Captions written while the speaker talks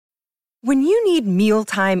When you need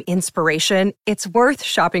mealtime inspiration, it's worth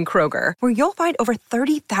shopping Kroger, where you'll find over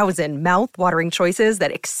 30,000 mouth-watering choices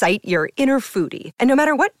that excite your inner foodie. And no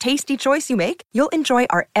matter what tasty choice you make, you'll enjoy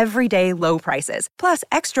our everyday low prices, plus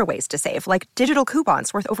extra ways to save, like digital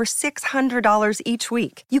coupons worth over $600 each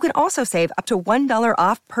week. You can also save up to $1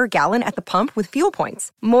 off per gallon at the pump with fuel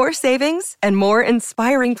points. More savings and more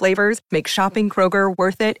inspiring flavors make shopping Kroger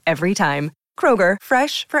worth it every time. Kroger,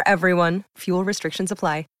 fresh for everyone. Fuel restrictions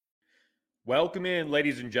apply. Welcome in,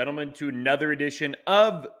 ladies and gentlemen, to another edition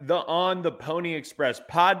of the On the Pony Express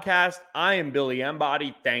podcast. I am Billy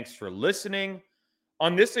Embody. Thanks for listening.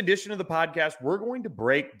 On this edition of the podcast, we're going to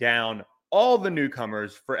break down all the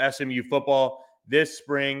newcomers for SMU football this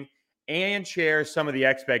spring and share some of the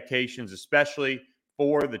expectations, especially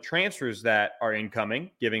for the transfers that are incoming,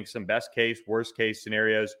 giving some best case, worst case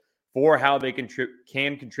scenarios for how they can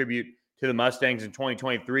contribute to the Mustangs in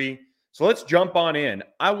 2023. So let's jump on in.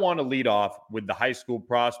 I want to lead off with the high school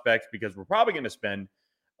prospects because we're probably going to spend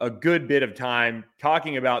a good bit of time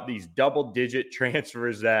talking about these double-digit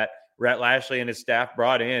transfers that Rhett Lashley and his staff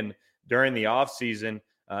brought in during the offseason,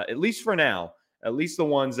 at least for now, at least the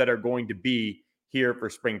ones that are going to be here for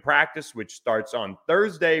spring practice, which starts on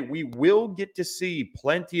Thursday. We will get to see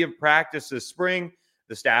plenty of practice this spring,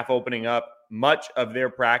 the staff opening up much of their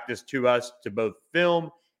practice to us to both film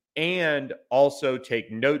and also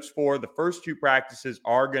take notes for. The first two practices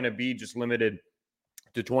are going to be just limited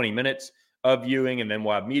to 20 minutes of viewing, and then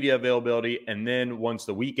we'll have media availability. And then once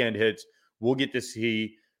the weekend hits, we'll get to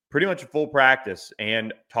see pretty much a full practice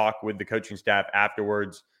and talk with the coaching staff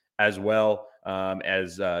afterwards, as well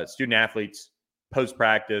as student athletes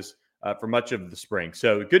post-practice for much of the spring.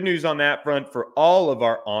 So good news on that front for all of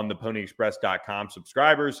our ontheponyexpress.com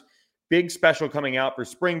subscribers. Big special coming out for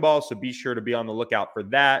spring ball, so be sure to be on the lookout for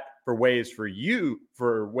that, for ways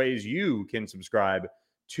you can subscribe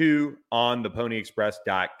to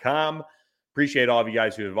ontheponyexpress.com. Appreciate all of you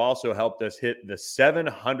guys who have also helped us hit the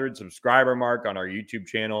 700 subscriber mark on our YouTube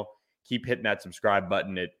channel. Keep hitting that subscribe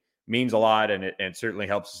button. It means a lot, and it certainly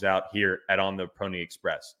helps us out here at On the Pony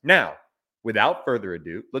Express. Now, without further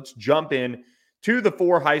ado, let's jump in to the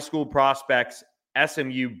four high school prospects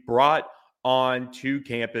SMU brought on to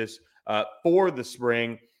campus for the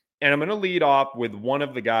spring. And I'm going to lead off with one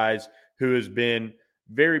of the guys who has been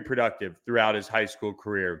very productive throughout his high school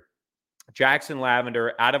career. Jackson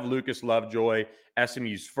Lavender out of Lucas Lovejoy,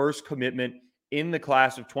 SMU's first commitment in the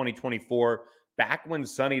class of 2024, back when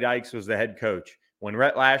Sonny Dykes was the head coach. When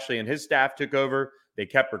Rhett Lashley and his staff took over, they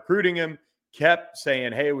kept recruiting him, kept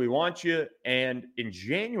saying, hey, we want you. And in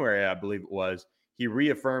January, I believe it was, he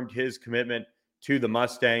reaffirmed his commitment to the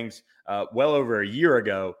Mustangs well over a year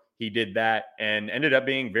ago. He did that and ended up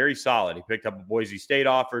being very solid. He picked up a Boise State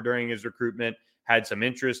offer during his recruitment, had some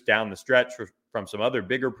interest down the stretch from some other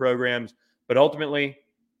bigger programs, but ultimately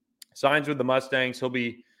signs with the Mustangs. He'll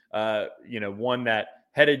be, one that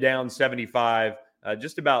headed down 75,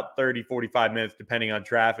 just about 30, 45 minutes, depending on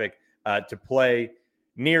traffic, to play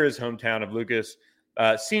near his hometown of Lucas.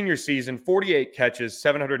 Senior season, 48 catches,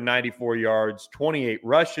 794 yards, 28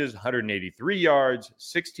 rushes, 183 yards,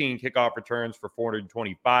 16 kickoff returns for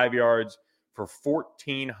 425 yards, for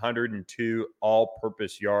 1,402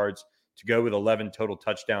 all-purpose yards to go with 11 total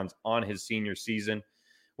touchdowns on his senior season.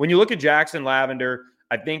 When you look at Jackson Lavender,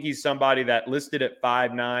 I think he's somebody that listed at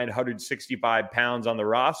 5'9", 165 pounds on the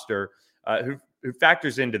roster, who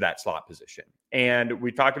factors into that slot position. And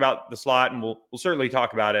we talked about the slot, and we'll certainly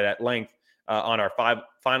talk about it at length on our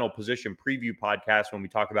final position preview podcast when we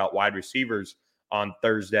talk about wide receivers on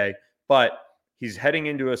Thursday. But he's heading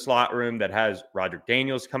into a slot room that has Roderick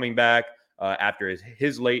Daniels coming back after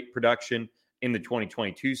his late production in the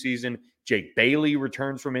 2022 season. Jake Bailey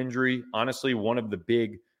returns from injury. Honestly, one of the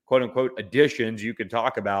big quote-unquote additions you could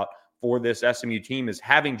talk about for this SMU team is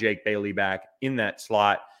having Jake Bailey back in that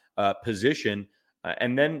slot position.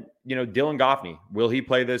 And then, Dylan Goffney, will he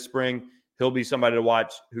play this spring? He'll be somebody to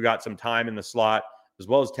watch who got some time in the slot, as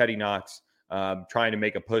well as Teddy Knox trying to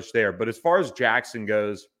make a push there. But as far as Jackson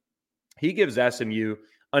goes, he gives SMU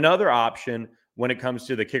another option when it comes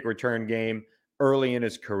to the kick return game early in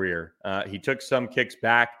his career. He took some kicks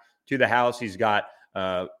back to the house. He's got,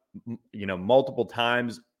 multiple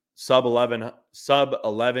times sub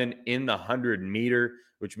 11 in the 100-meter,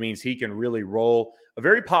 which means he can really roll. A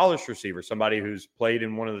very polished receiver, somebody who's played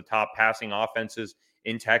in one of the top passing offenses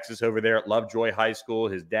in Texas over there at Lovejoy High School.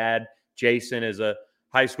 His dad, Jason, is a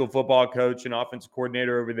high school football coach and offensive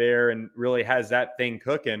coordinator over there and really has that thing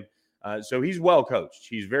cooking. So he's well coached.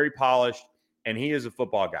 He's very polished, and he is a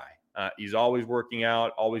football guy. He's always working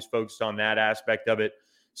out, always focused on that aspect of it.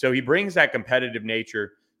 So he brings that competitive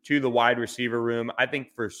nature to the wide receiver room. I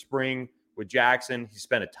think for spring with Jackson, he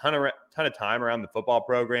spent a ton of time around the football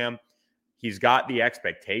program. He's got the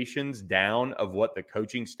expectations down of what the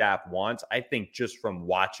coaching staff wants. I think just from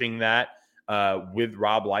watching that with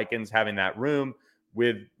Rob Likens having that room,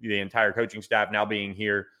 with the entire coaching staff now being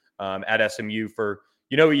here at SMU for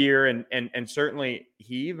a year, and certainly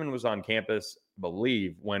he even was on campus, I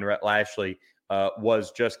believe, when Rhett Lashley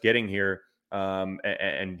was just getting here,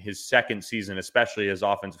 and his second season, especially as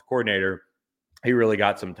offensive coordinator, he really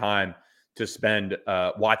got some time to spend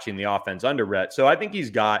watching the offense under Rhett. So I think he's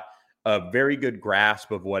got a very good grasp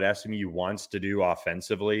of what SMU wants to do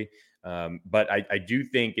offensively. But I do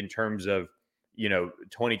think in terms of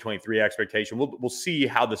 2023 expectation, we'll see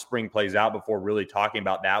how the spring plays out before really talking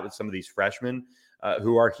about that with some of these freshmen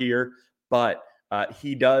who are here. But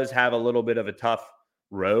he does have a little bit of a tough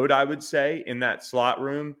road, I would say, in that slot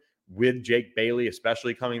room with Jake Bailey,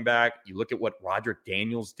 especially coming back. You look at what Roderick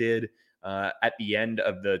Daniels did at the end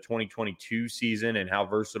of the 2022 season and how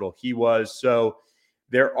versatile he was. So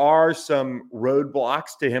there are some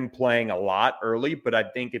roadblocks to him playing a lot early, but I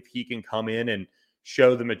think if he can come in and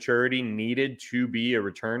show the maturity needed to be a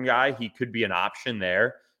return guy, he could be an option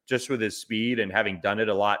there just with his speed and having done it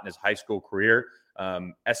a lot in his high school career.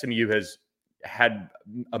 SMU has had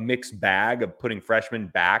a mixed bag of putting freshmen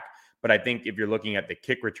back, but I think if you're looking at the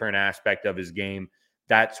kick return aspect of his game,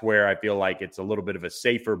 that's where I feel like it's a little bit of a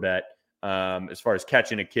safer bet as far as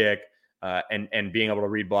catching a kick. And being able to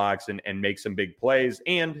read blocks and make some big plays.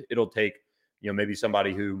 And it'll take, maybe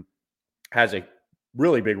somebody who has a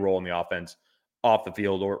really big role in the offense off the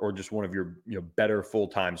field or just one of your, better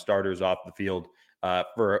full-time starters off the field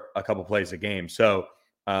for a couple plays a game. So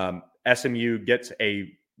SMU gets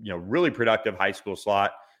a, really productive high school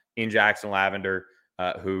slot in Jackson Lavender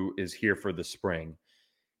who is here for the spring.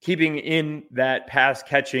 Keeping in that pass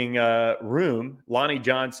catching room, Lonnie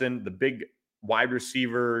Johnson, the big wide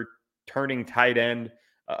receiver, turning tight end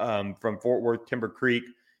from Fort Worth Timber Creek,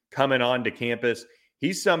 coming on to campus.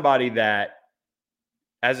 He's somebody that,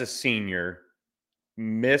 as a senior,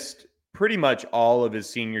 missed pretty much all of his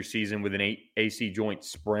senior season with an AC joint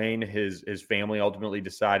sprain. His family ultimately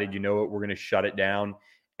decided, we're going to shut it down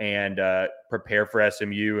and prepare for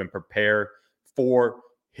SMU and prepare for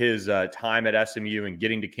his time at SMU and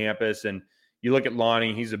getting to campus. And you look at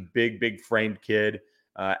Lonnie, he's a big framed kid.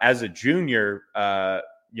 As a junior,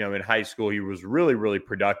 in high school, he was really, really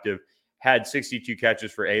productive, had 62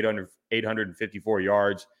 catches for 854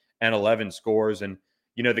 yards and 11 scores. And,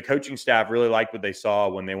 the coaching staff really liked what they saw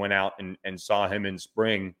when they went out and saw him in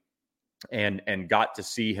spring and got to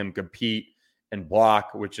see him compete and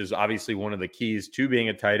block, which is obviously one of the keys to being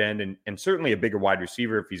a tight end and certainly a bigger wide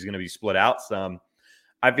receiver if he's going to be split out some.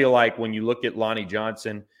 I feel like when you look at Lonnie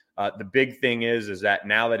Johnson, the big thing is that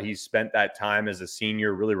now that he's spent that time as a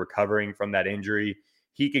senior really recovering from that injury,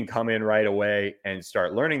 he can come in right away and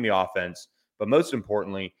start learning the offense. But most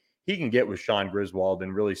importantly, he can get with Sean Griswold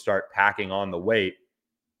and really start packing on the weight.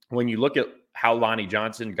 When you look at how Lonnie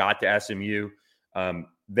Johnson got to SMU,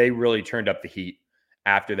 they really turned up the heat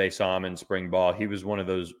after they saw him in spring ball. He was one of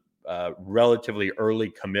those relatively early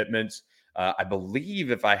commitments. I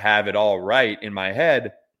believe, if I have it all right in my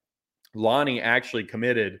head, Lonnie actually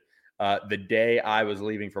committed the day I was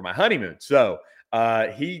leaving for my honeymoon. So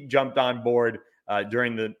he jumped on board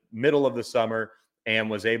during the middle of the summer and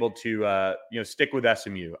was able to, stick with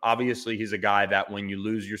SMU. Obviously, he's a guy that when you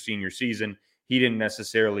lose your senior season, he didn't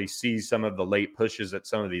necessarily see some of the late pushes that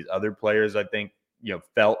some of these other players, I think,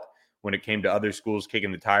 felt when it came to other schools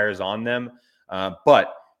kicking the tires on them.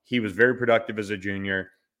 But he was very productive as a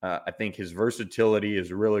junior. I think his versatility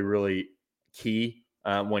is really, really key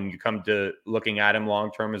when you come to looking at him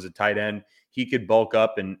long-term as a tight end. He could bulk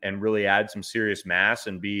up and really add some serious mass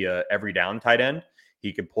and be a every down tight end.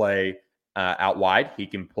 He could play out wide. He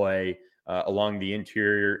can play along the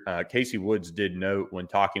interior. Casey Woods did note when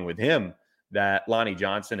talking with him that Lonnie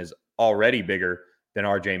Johnson is already bigger than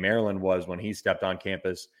RJ Maryland was when he stepped on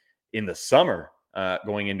campus in the summer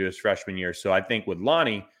going into his freshman year. So I think with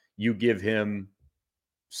Lonnie, you give him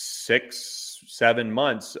 6-7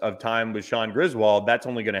 months of time with Sean Griswold. That's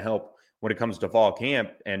only going to help when it comes to fall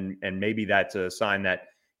camp. And maybe that's a sign that,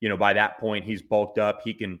 by that point he's bulked up.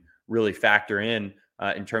 He can really factor in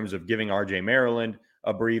terms of giving RJ Maryland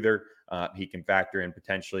a breather. He can factor in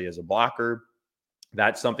potentially as a blocker.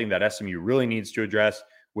 That's something that SMU really needs to address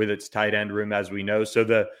with its tight end room, as we know. So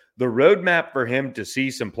the roadmap for him to see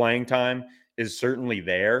some playing time is certainly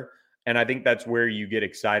there. And I think that's where you get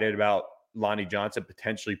excited about Lonnie Johnson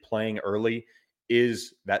potentially playing early,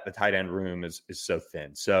 is that the tight end room is so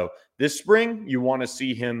thin. So this spring, you want to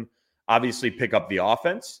see him obviously pick up the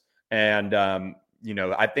offense and,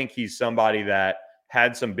 I think he's somebody that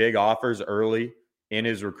had some big offers early in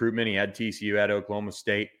his recruitment. He had TCU, at Oklahoma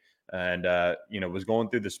State, and, was going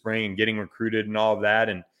through the spring and getting recruited and all of that.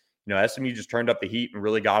 And, SMU just turned up the heat and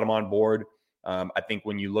really got him on board. I think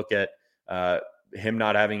when you look at him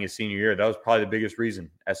not having his senior year, that was probably the biggest reason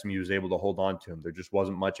SMU was able to hold on to him. There just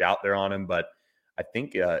wasn't much out there on him, but I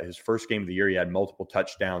think his first game of the year, he had multiple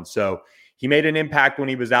touchdowns. So he made an impact when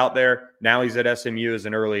he was out there. Now he's at SMU as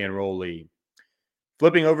an early enrollee.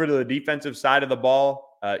 Flipping over to the defensive side of the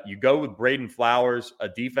ball, you go with Braden Flowers, a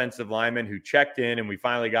defensive lineman who checked in, and we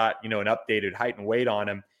finally got, an updated height and weight on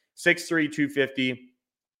him. 6'3", 250,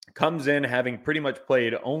 comes in having pretty much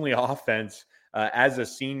played only offense as a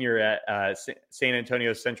senior at San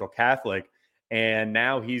Antonio Central Catholic. And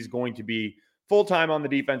now he's going to be full-time on the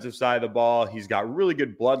defensive side of the ball. He's got really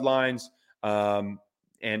good bloodlines,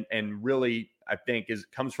 and really, I think,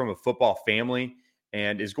 comes from a football family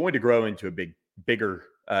and is going to grow into a bigger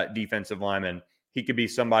defensive lineman. He could be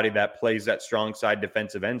somebody that plays that strong side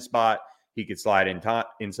defensive end spot. He could slide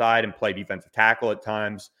inside and play defensive tackle at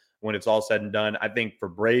times when it's all said and done. I think for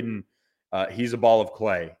Braden, he's a ball of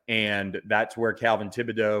clay, and that's where Calvin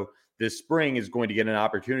Thibodeau this spring is going to get an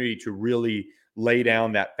opportunity to really lay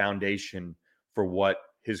down that foundation for what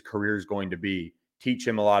his career is going to be. Teach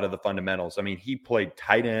him a lot of the fundamentals. I mean, he played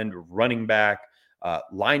tight end, running back,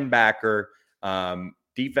 linebacker,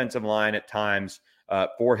 defensive line at times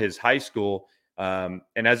for his high school. And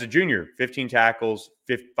as a junior, 15 tackles,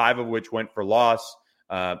 5 of which went for loss,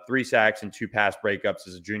 3 sacks and 2 pass breakups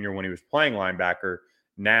as a junior when he was playing linebacker.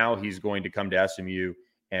 Now he's going to come to SMU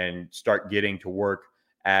and start getting to work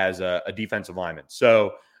as a defensive lineman.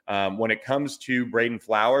 So when it comes to Braden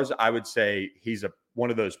Flowers, I would say he's one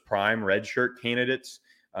of those prime redshirt candidates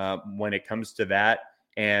when it comes to that,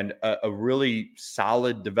 and a really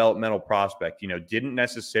solid developmental prospect. Didn't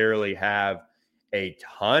necessarily have a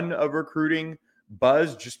ton of recruiting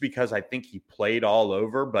buzz just because I think he played all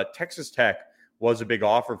over, but Texas Tech was a big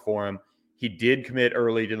offer for him. He did commit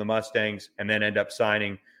early to the Mustangs and then end up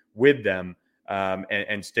signing with them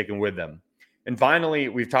and sticking with them. And finally,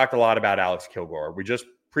 we've talked a lot about Alex Kilgore. We just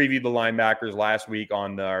previewed the linebackers last week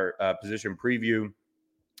on our position preview.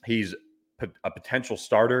 He's a potential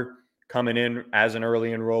starter coming in as an early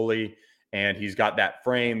enrollee, and he's got that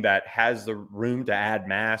frame that has the room to add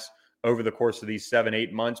mass over the course of these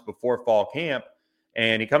 7-8 months before fall camp.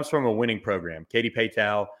 And he comes from a winning program. Katy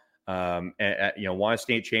Paytal, won a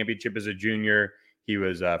state championship as a junior. He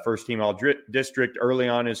was first team all district early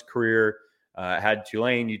on in his career, had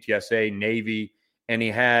Tulane, UTSA, Navy, and he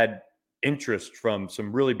had interest from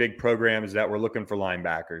some really big programs that were looking for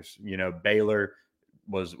linebackers. Baylor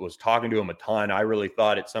was talking to him a ton. I really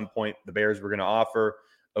thought at some point the Bears were going to offer.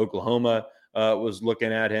 Oklahoma was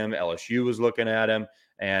looking at him. LSU was looking at him.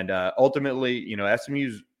 And ultimately,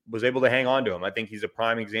 SMU was able to hang on to him. I think he's a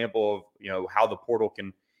prime example of, how the portal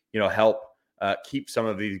can, help keep some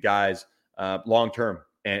of these guys long-term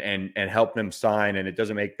and help them sign. And it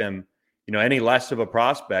doesn't make them, any less of a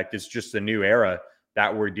prospect. It's just a new era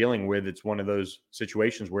that we're dealing with. It's one of those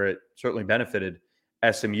situations where it certainly benefited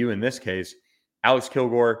SMU in this case. Alex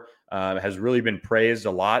Kilgore has really been praised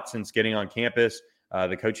a lot since getting on campus.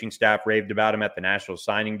 The coaching staff raved about him at the National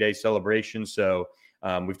Signing Day celebration. So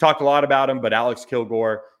we've talked a lot about him, but Alex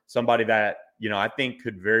Kilgore, somebody that, I think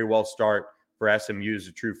could very well start for SMU as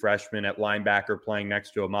a true freshman at linebacker, playing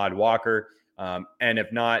next to Ahmad Walker. And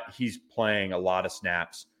if not, he's playing a lot of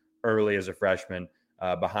snaps early as a freshman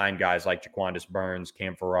behind guys like Jaquandis Burns,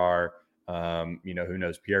 Cam Farrar, who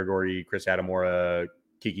knows, Pierre Gordy, Chris Adamora,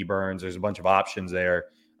 Kiki Burns. There's a bunch of options there,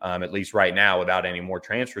 at least right now, without any more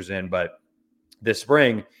transfers in. But this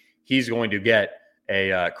spring, he's going to get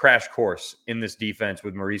a crash course in this defense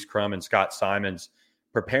with Maurice Crum and Scott Simons,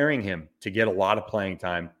 preparing him to get a lot of playing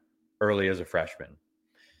time early as a freshman.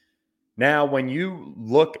 Now, when you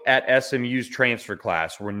look at SMU's transfer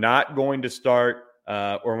class, we're not going to start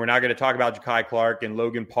we're not going to talk about Ja'Kai Clark and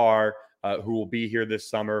Logan Parr, who will be here this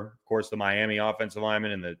summer. Of course, the Miami offensive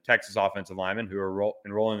lineman and the Texas offensive lineman who are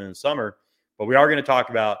enrolling in the summer. But we are going to talk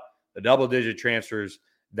about the double-digit transfers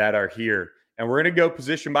that are here. And we're going to go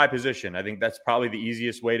position by position. I think that's probably the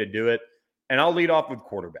easiest way to do it. And I'll lead off with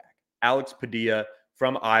quarterback. Alex Padilla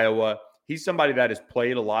from Iowa. He's somebody that has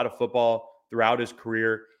played a lot of football throughout his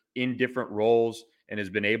career in different roles and has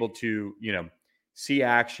been able to, see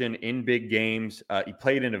action in big games. He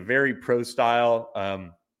played in a very pro-style,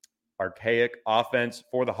 archaic offense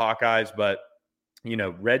for the Hawkeyes, but,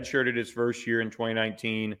 redshirted his first year in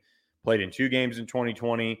 2019, played in 2 games in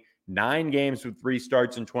 2020, 9 games with 3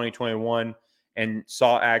 starts in 2021, and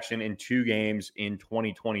saw action in 2 games in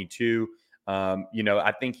 2022.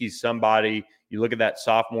 I think he's somebody, You look at that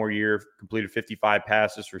sophomore year, completed 55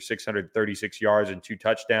 passes for 636 yards and 2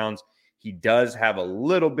 touchdowns. He does have a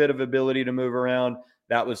little bit of ability to move around.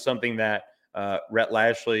 That was something that Rhett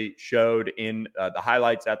Lashley showed in the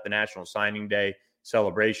highlights at the National Signing Day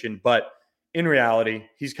celebration. But in reality,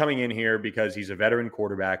 he's coming in here because he's a veteran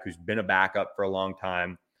quarterback who's been a backup for a long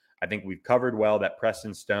time. I think we've covered well that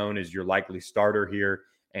Preston Stone is your likely starter here,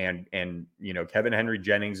 and Kevin Henry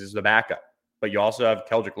Jennings is the backup. But you also have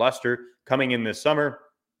Keldrick Luster coming in this summer,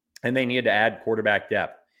 and they need to add quarterback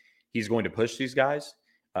depth. He's going to push these guys.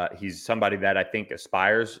 He's somebody that I think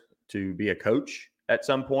aspires to be a coach at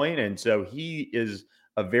some point, and so he is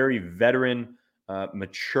a very veteran,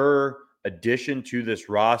 mature addition to this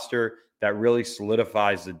roster that really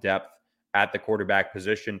solidifies the depth at the quarterback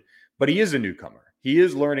position. But he is a newcomer. He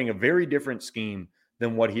is learning a very different scheme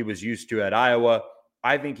than what he was used to at Iowa.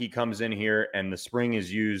 I think he comes in here and the spring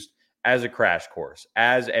is used as a crash course,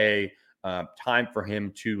 as a time for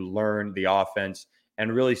him to learn the offense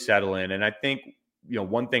and really settle in. And I think,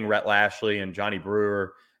 one thing Rhett Lashley and Johnny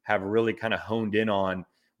Brewer have really kind of honed in on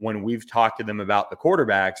when we've talked to them about the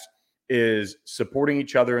quarterbacks is supporting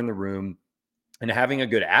each other in the room and having a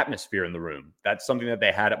good atmosphere in the room. That's something that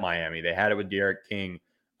they had at Miami. They had it with Derek King,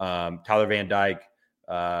 Tyler Van Dyke,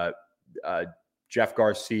 Jeff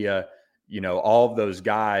Garcia, all of those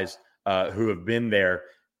guys who have been there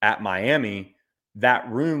at Miami. That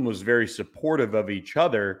room was very supportive of each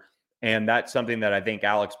other. And that's something that I think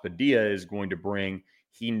Alex Padilla is going to bring.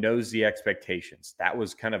 He knows the expectations. That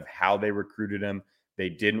was kind of how they recruited him. They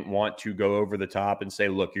didn't want to go over the top and say,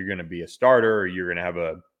 look, you're going to be a starter, or you're going to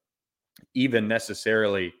have even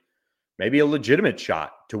necessarily maybe a legitimate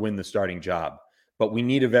shot to win the starting job. But we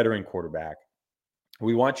need a veteran quarterback.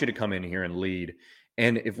 We want you to come in here and lead.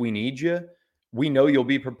 And if we need you, we know you'll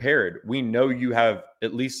be prepared. We know you have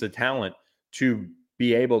at least the talent to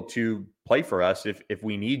be able to play for us if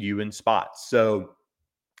we need you in spots. So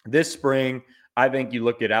this spring, I think you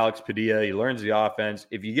look at Alex Padilla, he learns the offense.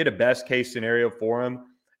 If you get a best case scenario for him,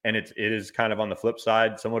 and it is kind of on the flip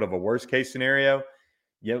side, somewhat of a worst case scenario,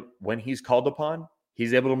 when he's called upon,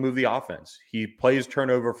 he's able to move the offense. He plays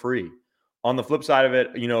turnover free. On the flip side of it,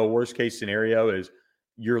 a worst case scenario is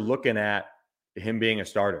you're looking at him being a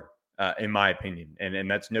starter, in my opinion. And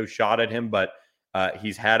that's no shot at him, but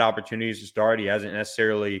he's had opportunities to start. He hasn't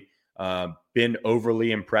necessarily been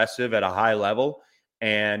overly impressive at a high level.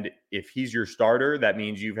 And if he's your starter, that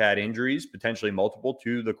means you've had injuries, potentially multiple,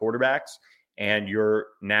 to the quarterbacks. And you're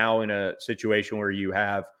now in a situation where you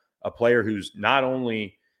have a player who's not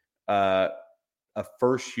only a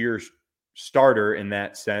first-year starter in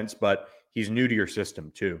that sense, but he's new to your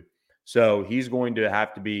system too. So he's going to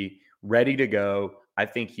have to be ready to go. I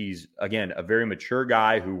think he's, again, a very mature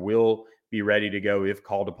guy who will be ready to go if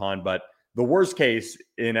called upon. But the worst case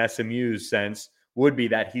in SMU's sense would be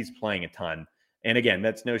that he's playing a ton. And again,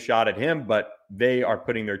 that's no shot at him, but they are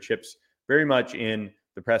putting their chips very much in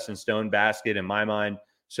the Preston Stone basket in my mind.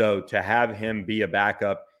 So to have him be a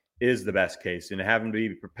backup is the best case, and to have him be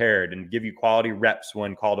prepared and give you quality reps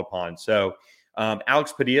when called upon. So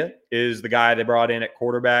Alex Padilla is the guy they brought in at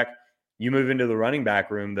quarterback. You move into the running back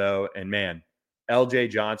room, though, and man, LJ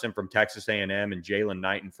Johnson from Texas A&M and Jalen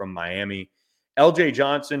Knighton from Miami. LJ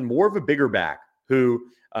Johnson, more of a bigger back who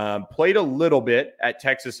played a little bit at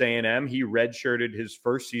Texas A&M. He redshirted his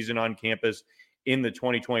first season on campus in the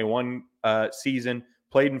 2021 season,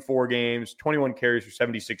 played in 4 games, 21 carries for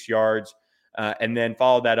 76 yards, and then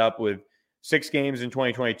followed that up with 6 games in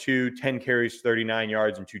 2022, 10 carries, 39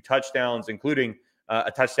 yards, and 2 touchdowns, including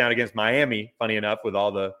a touchdown against Miami, funny enough, with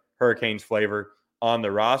all the Hurricanes flavor on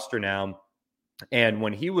the roster now. And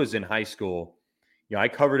when he was in high school, I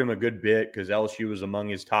covered him a good bit because LSU was among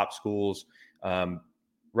his top schools.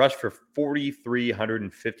 Rushed for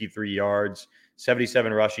 4,353 yards,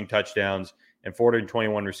 77 rushing touchdowns, and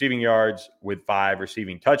 421 receiving yards with 5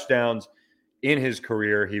 receiving touchdowns. In his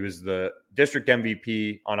career, he was the district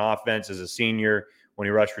MVP on offense as a senior when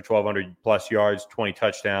he rushed for 1,200 plus yards, 20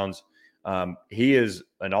 touchdowns. He is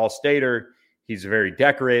an all-stater. He's very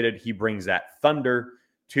decorated. He brings that thunder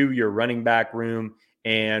to your running back room.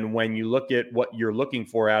 And when you look at what you're looking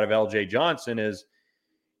for out of LJ Johnson is,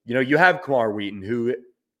 you have Kamar Wheaton, who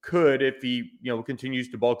could, if he, continues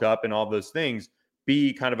to bulk up and all those things,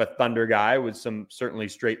 be kind of a thunder guy with some certainly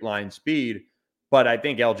straight line speed. But I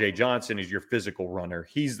think LJ Johnson is your physical runner.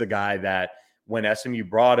 He's the guy that when SMU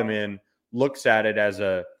brought him in, looks at it as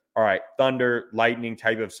all right, thunder, lightning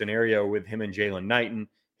type of scenario with him and Jalen Knighton,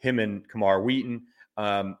 him and Kamar Wheaton.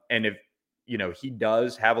 And if, he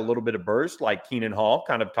does have a little bit of burst like Keenan Hall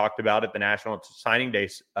kind of talked about at the National Signing Day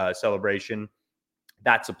celebration,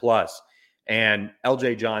 that's a plus. And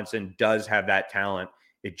LJ Johnson does have that talent.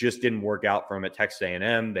 It just didn't work out for him at Texas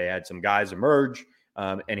A&M. They had some guys emerge,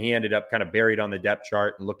 and he ended up kind of buried on the depth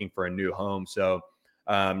chart and looking for a new home. So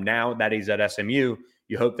now that he's at SMU,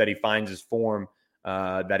 you hope that he finds his form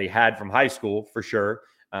that he had from high school for sure.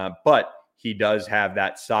 But he does have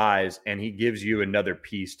that size, and he gives you another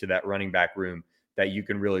piece to that running back room that you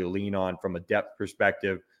can really lean on from a depth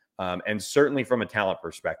perspective, and certainly from a talent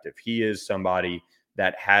perspective. He is somebody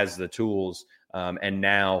that has the tools, and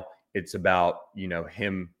now it's about,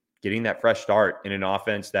 him getting that fresh start in an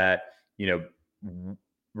offense that,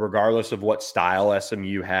 regardless of what style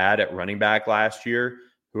SMU had at running back last year,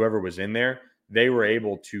 whoever was in there, they were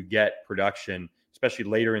able to get production, especially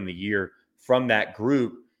later in the year, from that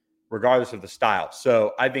group, regardless of the style.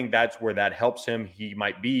 So I think that's where that helps him. He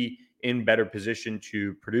might be in better position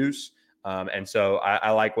to produce. And so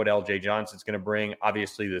I like what LJ Johnson's going to bring.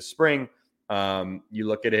 Obviously this spring, you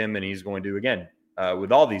look at him and he's going to, again,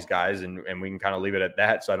 with all these guys, and we can kind of leave it at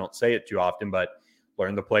that so I don't say it too often, but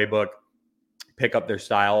learn the playbook, pick up their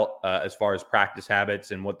style as far as practice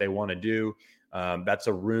habits and what they want to do. That's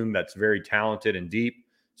a room that's very talented and deep.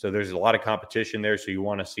 So there's a lot of competition there. So you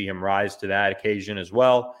want to see him rise to that occasion as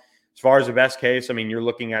well. As far as the best case, I mean, you're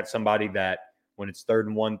looking at somebody that when it's 3rd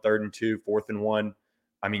and 1, 3rd and 2, 4th and 1,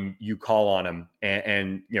 I mean, you call on him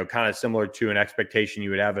and kind of similar to an expectation you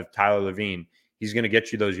would have of Tyler Levine. He's going to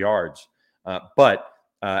get you those yards. But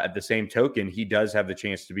at the same token, he does have the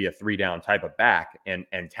chance to be a 3-down type of back and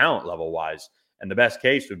talent level wise. And the best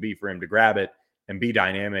case would be for him to grab it and be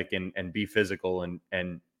dynamic and be physical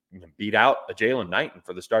and beat out a Jalen Knighton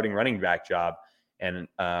for the starting running back job. And,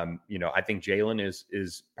 I think Jalen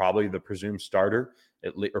is probably the presumed starter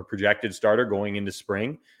or projected starter going into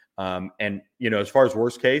spring. As far as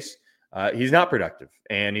worst case, he's not productive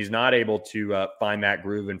and he's not able to find that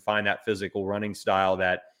groove and find that physical running style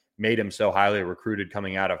that made him so highly recruited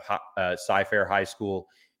coming out of Cy-Fair High School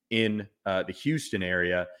in the Houston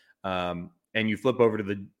area. And you flip over to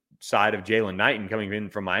the side of Jalen Knighton coming in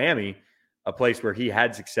from Miami, a place where he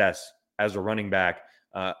had success as a running back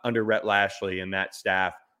under Rhett Lashley and that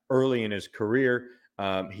staff early in his career.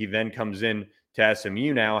 He then comes in to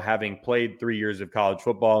SMU now, having played 3 years of college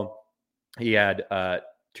football. He had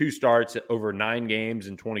 2 starts at over 9 games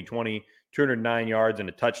in 2020, 209 yards and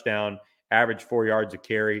a touchdown, averaged 4 yards a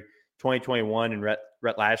carry. 2021 and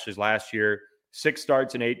Rhett Lashley's last year, 6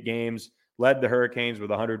 starts in 8 games, led the Hurricanes with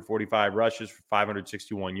 145 rushes for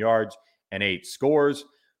 561 yards and 8 scores.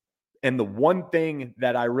 And the one thing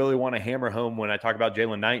that I really want to hammer home when I talk about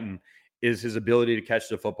Jalen Knighton is his ability to catch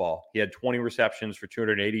the football. He had 20 receptions for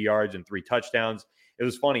 280 yards and 3 touchdowns. It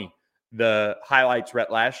was funny. The highlights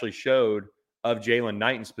Rhett Lashley showed of Jalen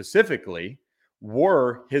Knighton specifically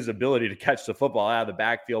were his ability to catch the football out of the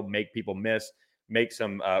backfield, make people miss, make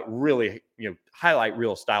some really, highlight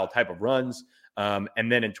reel style type of runs.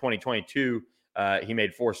 And then in 2022, he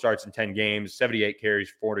made 4 starts in 10 games, 78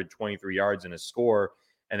 carries, 423 yards and a score,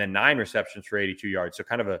 and then 9 receptions for 82 yards. So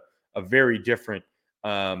kind of a very different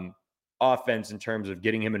offense in terms of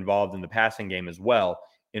getting him involved in the passing game as well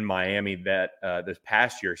in Miami that this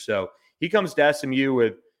past year. So he comes to SMU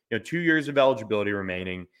with 2 years of eligibility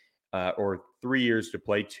remaining, or 3 years to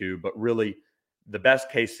play 2. But really, the best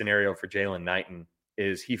case scenario for Jalen Knighton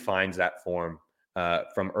is he finds that form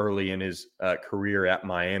from early in his career at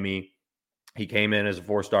Miami. He came in as a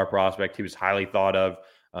 4-star prospect. He was highly thought of.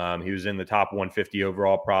 He was in the top 150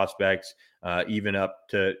 overall prospects, even up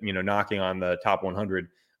to, knocking on the top 100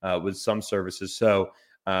 with some services. So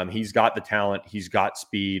he's got the talent. He's got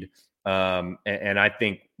speed. And I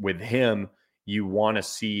think with him, you want to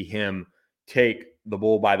see him take the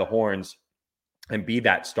bull by the horns and be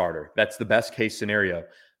that starter. That's the best case scenario.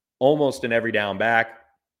 Almost an every down back.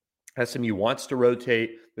 SMU wants to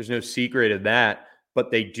rotate. There's no secret of that,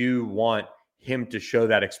 but they do want him to show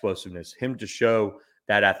that explosiveness, him to show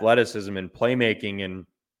that athleticism and playmaking and,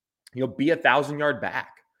 be 1,000-yard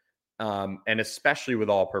back. And especially with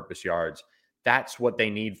all-purpose yards, that's what they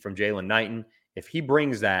need from Jalen Knighton. If he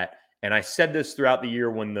brings that, and I said this throughout the year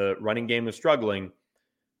when the running game was struggling,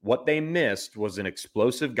 what they missed was an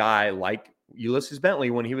explosive guy like Ulysses Bentley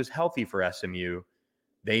when he was healthy for SMU.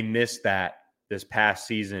 They missed that this past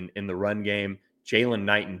season in the run game. Jalen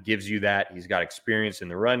Knighton gives you that. He's got experience in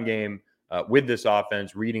the run game with this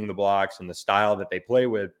offense, reading the blocks and the style that they play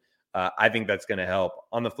with. I think that's going to help.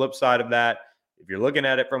 On the flip side of that, if you're looking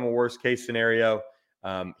at it from a worst case scenario,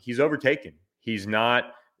 he's overtaken. He's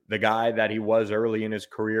not the guy that he was early in his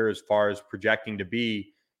career as far as projecting to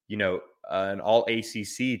be, an all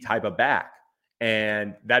ACC type of back.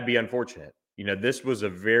 And that'd be unfortunate. This was a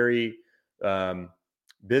very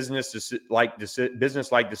business-like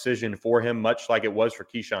decision for him, much like it was for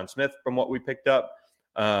Keyshawn Smith from what we picked up.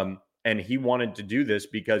 And he wanted to do this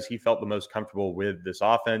because he felt the most comfortable with this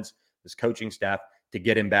offense, this coaching staff, to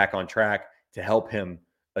get him back on track, to help him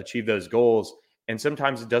achieve those goals. And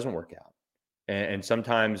sometimes it doesn't work out. And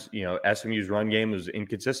sometimes, SMU's run game was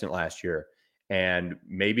inconsistent last year. And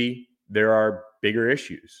maybe there are bigger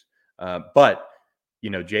issues. But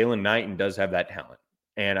Jalen Knighton does have that talent.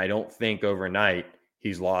 And I don't think overnight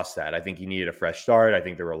he's lost that. I think he needed a fresh start. I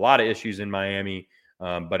think there were a lot of issues in Miami.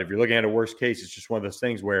 But if you're looking at a worst case, it's just one of those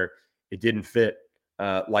things where it didn't fit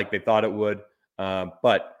like they thought it would.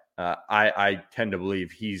 But I tend to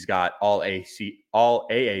believe he's got all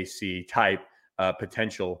AAC type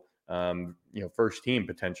potential, first team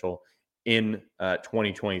potential in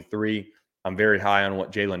 2023. I'm very high on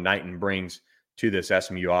what Jalen Knighton brings to this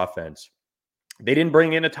SMU offense. They didn't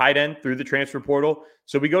bring in a tight end through the transfer portal.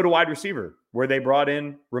 So we go to wide receiver, where they brought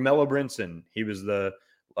in Romello Brinson. He was the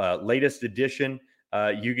latest addition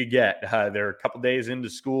you could get. They're a couple days into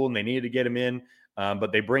school, and they needed to get him in.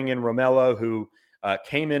 But they bring in Romello, who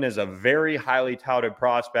came in as a very highly touted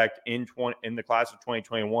prospect in the class of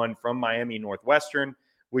 2021 from Miami Northwestern,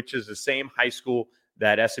 which is the same high school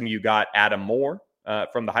that SMU got Adam Moore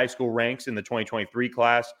from the high school ranks in the 2023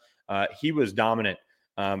 class. He was dominant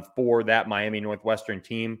for that Miami Northwestern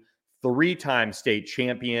team, 3-time state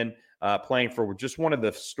champion, playing for just one of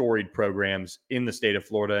the storied programs in the state of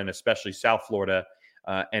Florida, and especially South Florida.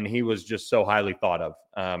 And he was just so highly thought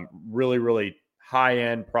of. Really, really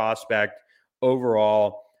high-end prospect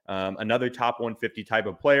overall, another top 150 type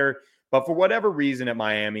of player. But for whatever reason at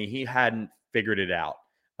Miami, he hadn't figured it out.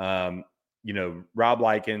 Rob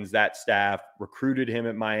Likens, that staff, recruited him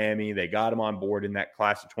at Miami. They got him on board in that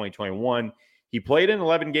class of 2021. He played in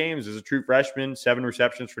 11 games as a true freshman, 7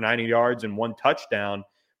 receptions for 90 yards and 1 touchdown.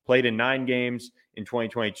 Played in 9 games in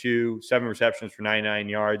 2022, 7 receptions for 99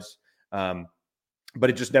 yards. But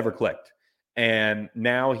it just never clicked. And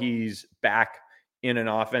now he's back in an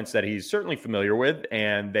offense that he's certainly familiar with,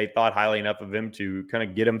 and they thought highly enough of him to kind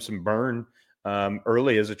of get him some burn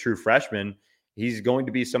early as a true freshman. He's going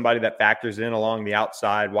to be somebody that factors in along the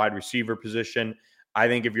outside wide receiver position. I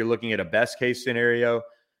think if you're looking at a best case scenario,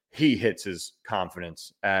 he hits his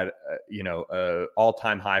confidence at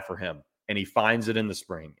all-time high for him, and he finds it in the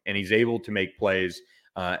spring, and he's able to make plays,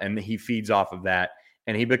 and he feeds off of that,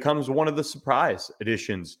 and he becomes one of the surprise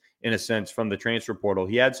additions in a sense from the transfer portal.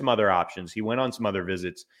 He had some other options. He went on some other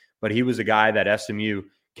visits, but he was a guy that SMU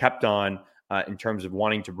kept on in terms of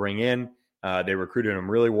wanting to bring in. They recruited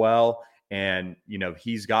him really well, and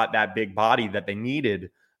he's got that big body that they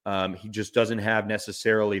needed. He just doesn't have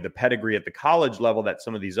necessarily the pedigree at the college level that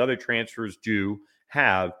some of these other transfers do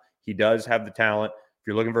have. He does have the talent. If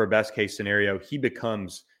you're looking for a best case scenario, he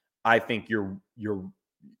becomes, I think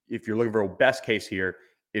if you're looking for a best case here,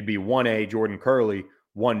 it'd be 1A Jordan Curley,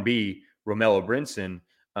 1B Romello Brinson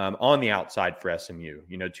on the outside for SMU.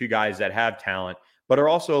 2 guys that have talent, but are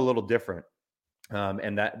also a little different.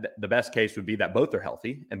 And that the best case would be that both are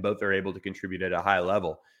healthy and both are able to contribute at a high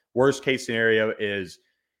level. Worst case scenario is,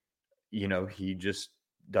 he just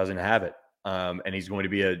doesn't have it. And he's going to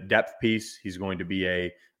be a depth piece. He's going to be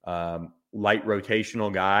a light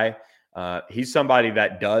rotational guy. He's somebody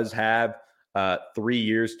that does have 3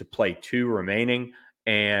 years to play 2 remaining.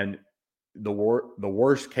 And the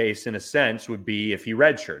worst case, in a sense, would be if he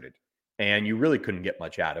redshirted and you really couldn't get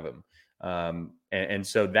much out of him. And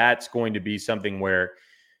so that's going to be something where,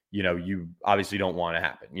 you obviously don't want to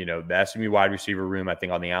happen. The SMU wide receiver room, I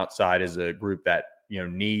think on the outside, is a group that,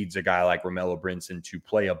 needs a guy like Romello Brinson to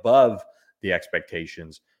play above the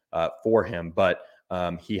expectations for him. But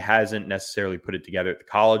he hasn't necessarily put it together at the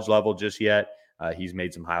college level just yet. He's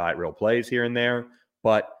made some highlight reel plays here and there,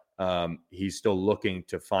 but he's still looking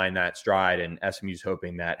to find that stride. And SMU's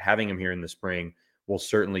hoping that having him here in the spring will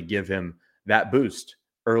certainly give him that boost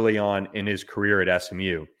early on in his career at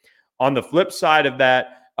SMU. On the flip side of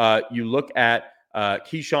that, you look at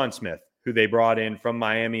Keyshawn Smith, who they brought in from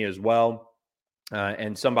Miami as well,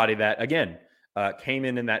 and somebody that, again, came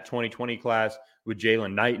in that 2020 class with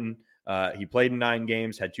Jalen Knighton. He played in 9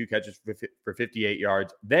 games, had 2 catches for 58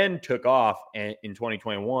 yards, then took off in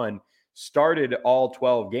 2021, started all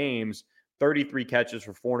 12 games, 33 catches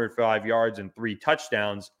for 405 yards and 3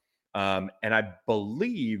 touchdowns. And I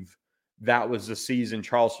believe that was the season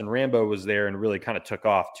Charleston Rambo was there and really kind of took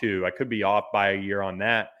off too. I could be off by a year on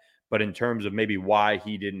that, but in terms of maybe why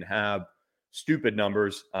he didn't have stupid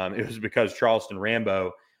numbers, it was because Charleston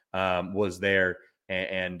Rambo was there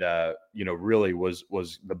and really was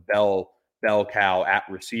the bell cow at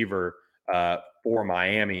receiver for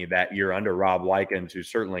Miami that year under Rob Likens, who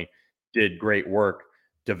certainly did great work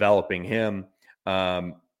developing him.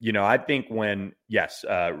 I think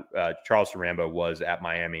Charleston Rambo was at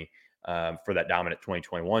Miami for that dominant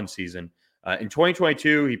 2021 season. In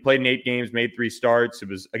 2022, he played in 8 games, made 3 starts. It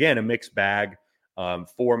was, again, a mixed bag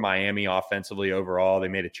for Miami offensively overall. They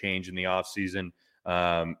made a change in the offseason.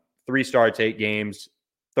 3 starts, 8 games,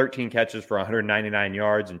 13 catches for 199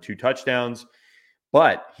 yards and 2 touchdowns.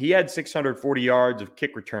 But he had 640 yards of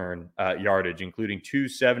kick return yardage, including 2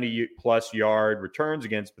 70-plus yard returns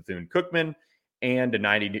against Bethune-Cookman and a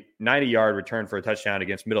 90-yard return for a touchdown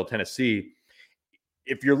against Middle Tennessee.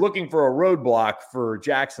 If you're looking for a roadblock for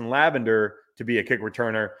Jackson Lavender to be a kick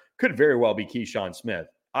returner, could very well be Keyshawn Smith.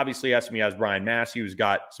 Obviously, SMU has Brian Massey, who's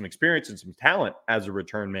got some experience and some talent as a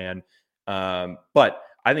return man. But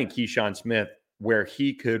I think Keyshawn Smith, where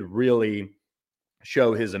he could really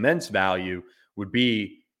show his immense value, would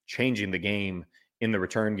be changing the game in the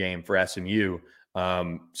return game for SMU.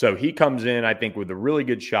 So he comes in, I think, with a really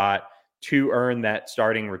good shot to earn that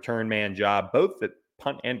starting return man job, both at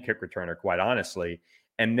punt and kick returner, quite honestly.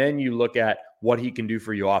 And then you look at what he can do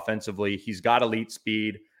for you offensively. He's got elite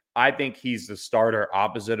speed. I think he's the starter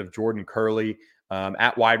opposite of Jordan Curley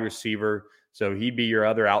at wide receiver. So he'd be your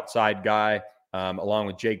other outside guy, along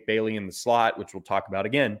with Jake Bailey in the slot, which we'll talk about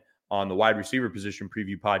again on the wide receiver position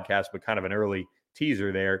preview podcast, but kind of an early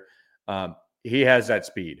teaser there. He has that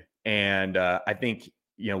speed. And I think,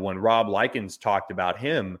 when Rob Likens talked about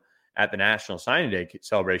him at the National Signing Day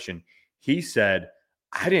celebration, he said,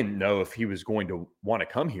 I didn't know if he was going to want to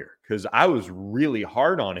come here because I was really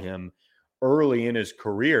hard on him early in his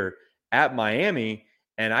career at Miami,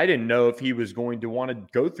 and I didn't know if he was going to want to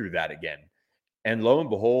go through that again. And lo and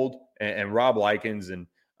behold, and Rob Likens and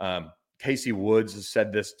Casey Woods has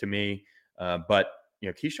said this to me, but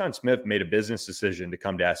Keyshawn Smith made a business decision to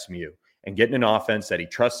come to SMU and get in an offense that he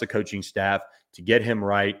trusts the coaching staff to get him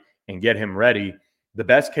right and get him ready. The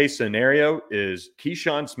best case scenario is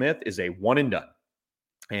Keyshawn Smith is a one and done,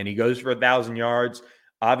 and he goes for 1,000 yards.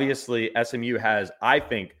 Obviously, SMU has, I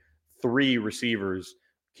think, 3 receivers,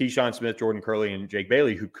 Keyshawn Smith, Jordan Curley, and Jake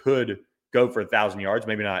Bailey, who could go for 1,000 yards,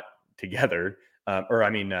 maybe not together,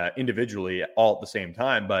 individually all at the same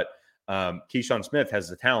time. But Keyshawn Smith has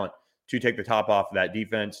the talent to take the top off of that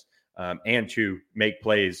defense and to make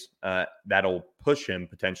plays that'll push him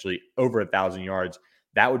potentially over 1,000 yards.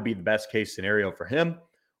 That would be the best case scenario for him.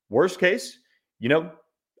 Worst case,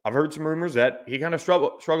 I've heard some rumors that he kind of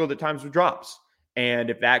struggled at times with drops. And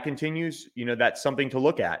if that continues, that's something to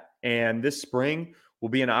look at. And this spring will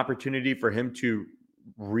be an opportunity for him to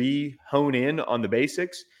hone in on the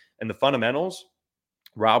basics and the fundamentals.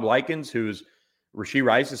 Rob Likens, who's Rashee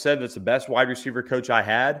Rice has said that's the best wide receiver coach I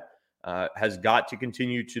had, has got to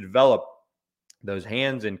continue to develop those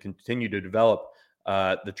hands and continue to develop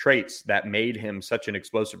the traits that made him such an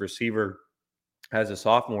explosive receiver as a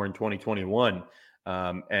sophomore in 2021.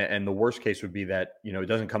 And the worst case would be that, it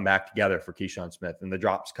doesn't come back together for Keyshawn Smith and the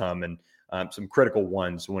drops come and some critical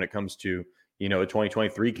ones when it comes to, a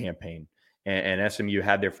 2023 campaign. And SMU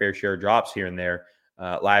had their fair share of drops here and there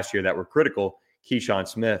last year that were critical. Keyshawn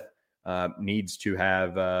Smith needs to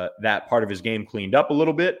have that part of his game cleaned up a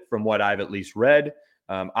little bit from what I've at least read.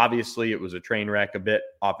 Obviously, it was a train wreck a bit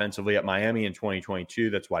offensively at Miami in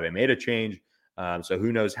 2022. That's why they made a change. So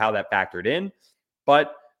who knows how that factored in.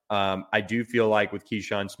 But I do feel like with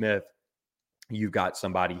Keyshawn Smith, you've got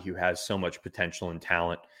somebody who has so much potential and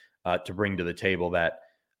talent to bring to the table that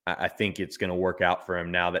I think it's going to work out for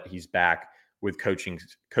him now that he's back with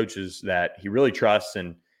coaches that he really trusts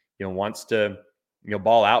and wants to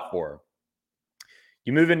ball out for.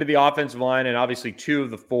 You move into the offensive line, and obviously 2 of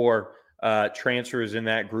the 4 transfers in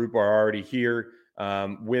that group are already here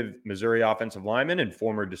with Missouri offensive lineman and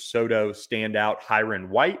former DeSoto standout Hiron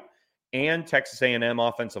White, and Texas A&M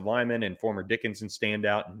offensive lineman and former Dickinson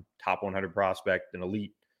standout and top 100 prospect, an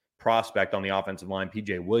elite prospect on the offensive line,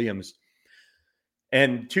 P.J. Williams.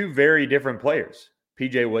 And 2 very different players.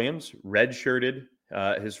 P.J. Williams redshirted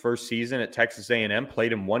his first season at Texas A&M,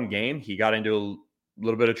 played in 1 game. He got into a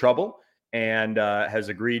little bit of trouble and has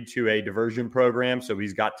agreed to a diversion program. So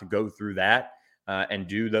he's got to go through that and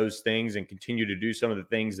do those things and continue to do some of the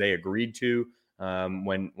things they agreed to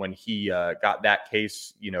when he got that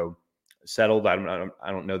case, settled. I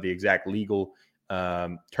don't know the exact legal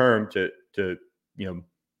term to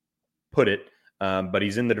put it, but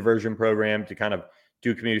he's in the diversion program to kind of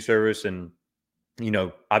do community service and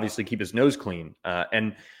obviously keep his nose clean.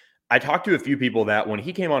 And I talked to a few people that when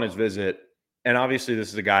he came on his visit, and obviously this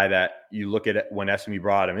is a guy that you look at it when SMU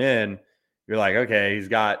brought him in, you're like, okay, he's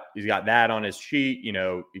got that on his sheet.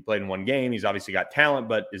 He played in 1 game. He's obviously got talent,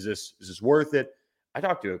 but is this worth it? I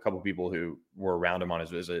talked to a couple of people who were around him on his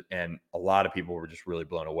visit, and a lot of people were just really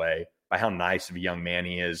blown away by how nice of a young man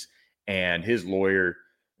he is. And his lawyer,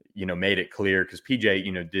 made it clear, because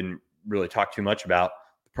PJ, didn't really talk too much about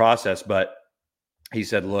the process, but he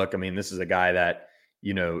said, look, I mean, this is a guy that,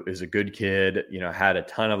 is a good kid, had a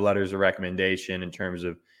ton of letters of recommendation in terms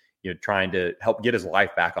of, trying to help get his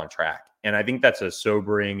life back on track. And I think that's a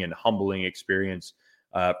sobering and humbling experience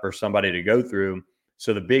for somebody to go through.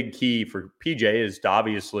 So the big key for PJ is to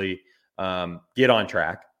obviously get on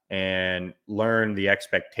track and learn the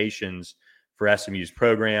expectations for SMU's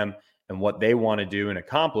program and what they want to do and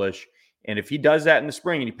accomplish. And if he does that in the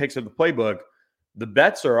spring and he picks up the playbook, the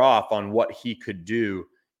bets are off on what he could do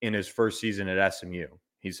in his first season at SMU.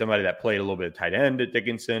 He's somebody that played a little bit of tight end at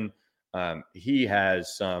Dickinson. He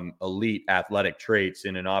has some elite athletic traits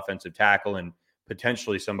in an offensive tackle, and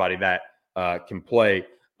potentially somebody that can play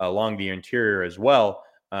along the interior as well.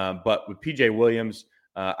 But with PJ Williams,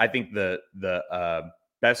 I think the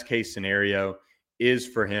best case scenario is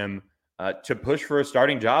for him to push for a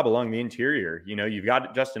starting job along the interior. You've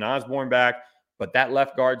got Justin Osborne back, but that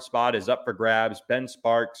left guard spot is up for grabs. Ben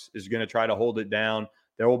Sparks is going to try to hold it down.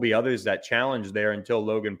 There will be others that challenge there until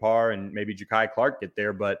Logan Parr and maybe Ja'Kai Clark get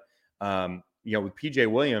there. But, with PJ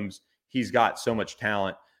Williams, he's got so much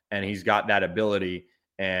talent and he's got that ability.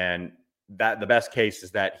 And that the best case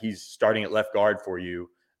is that he's starting at left guard for you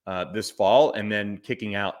this fall and then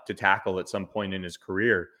kicking out to tackle at some point in his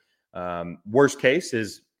career. Worst case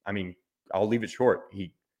is, I'll leave it short.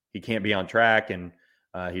 He can't be on track and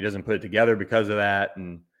he doesn't put it together because of that.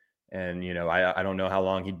 And I don't know how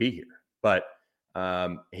long he'd be here, but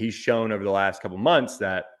he's shown over the last couple months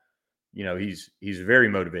that, he's very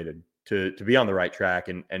motivated to be on the right track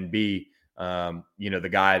and be, the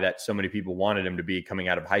guy that so many people wanted him to be coming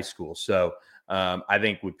out of high school. So I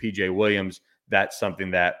think with PJ Williams, that's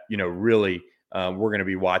something that, really we're going to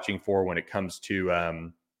be watching for when it comes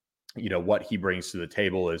to, what he brings to the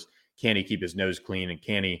table is, can he keep his nose clean and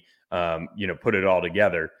can he, put it all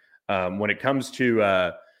together? When it comes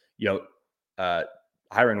to,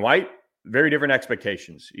 Hiron White, very different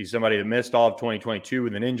expectations. He's somebody that missed all of 2022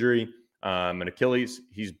 with an injury, an Achilles.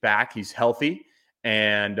 He's back. He's healthy.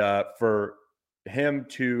 And for him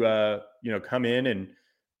to, come in and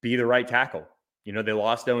be the right tackle, they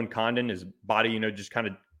lost Owen Condon. His body, just kind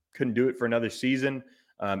of couldn't do it for another season.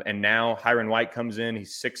 And now Hiron White comes in.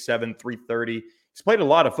 He's 6'7", 330. He's played a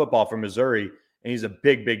lot of football for Missouri, and he's a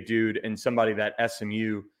big, big dude and somebody that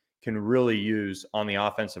SMU can really use on the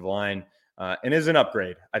offensive line and is an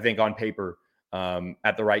upgrade, I think, on paper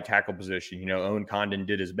at the right tackle position. Owen Condon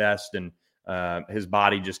did his best, and his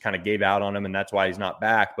body just kind of gave out on him, and that's why he's not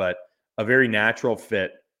back, but a very natural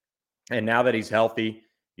fit. And now that he's healthy,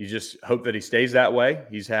 you just hope that he stays that way.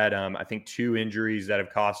 He's had, I think, 2 injuries that have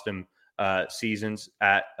cost him seasons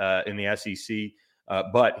in the SEC,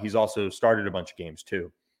 but he's also started a bunch of games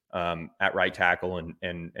too at right tackle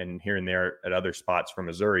and here and there at other spots for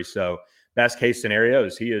Missouri. So best case scenario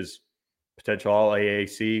is he is potential all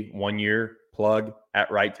AAC 1-year plug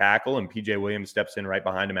at right tackle, and PJ Williams steps in right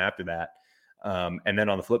behind him after that. And then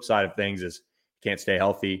on the flip side of things is can't stay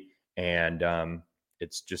healthy, and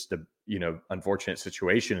it's just a unfortunate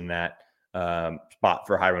situation in that spot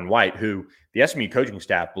for Hiron White, who the SMU coaching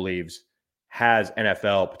staff believes has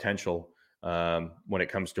NFL potential when it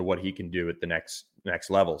comes to what he can do at the next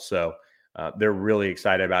level. So they're really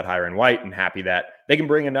excited about Hiron White and happy that they can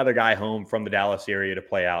bring another guy home from the Dallas area to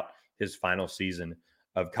play out his final season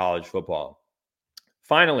of college football.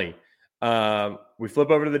 Finally, we flip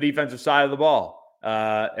over to the defensive side of the ball.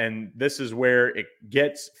 And this is where it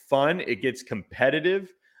gets fun. It gets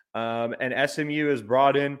competitive. And SMU has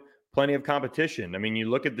brought in plenty of competition. I mean, you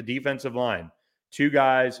look at the defensive line, 2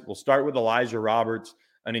 guys. We'll start with Elijah Roberts,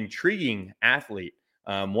 an intriguing athlete,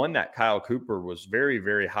 one that Kyle Cooper was very,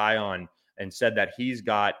 very high on and said that he's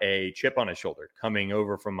got a chip on his shoulder coming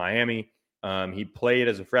over from Miami. He played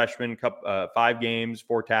as a freshman, 5 games,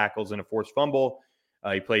 4 tackles, and a forced fumble.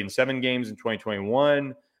 He played in 7 games in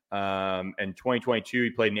 2021. And 2022, he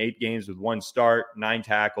played in 8 games with 1 start, 9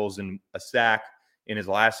 tackles, and a sack in his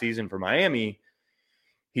last season for Miami.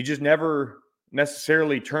 He just never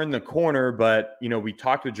necessarily turned the corner, but, we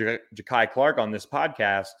talked with Ja'Kai Clark on this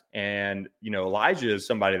podcast, and, Elijah is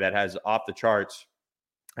somebody that has off the charts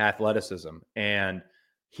athleticism, and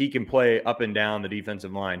he can play up and down the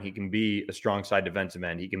defensive line. He can be a strong side defensive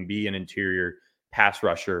end. He can be an interior pass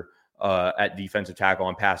rusher at defensive tackle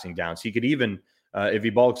on passing downs. He could even, if he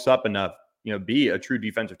bulks up enough, be a true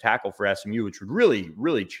defensive tackle for SMU, which would really,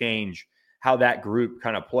 really change how that group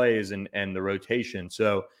kind of plays and the rotation.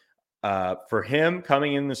 So for him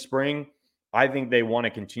coming in the spring, I think they want to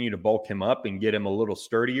continue to bulk him up and get him a little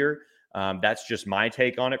sturdier. That's just my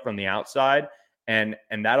take on it from the outside. And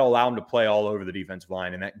that'll allow him to play all over the defensive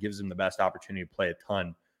line, and that gives him the best opportunity to play a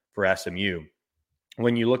ton for SMU.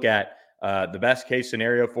 When you look at the best case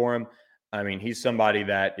scenario for him, I mean, he's somebody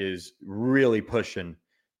that is really pushing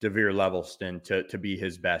DeVere Levelston to be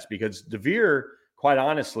his best, because DeVere, quite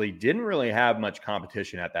honestly, didn't really have much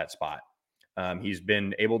competition at that spot. He's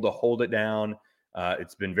been able to hold it down.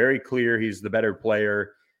 It's been very clear he's the better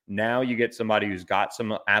player. Now you get somebody who's got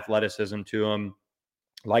some athleticism to him,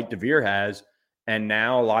 like DeVere has, and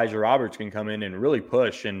now Elijah Roberts can come in and really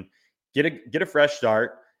push and get a fresh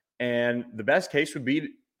start. And the best case would be,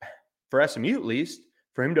 for SMU at least,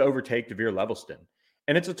 for him to overtake DeVere Levelston.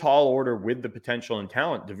 And it's a tall order with the potential and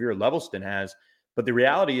talent DeVere Levelston has. But the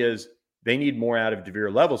reality is they need more out of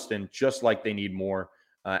DeVere Levelston, just like they need more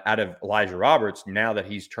out of Elijah Roberts now that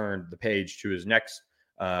he's turned the page to his next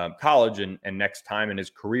college and next time in his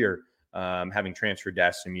career, having transferred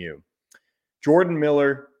to SMU. Jordan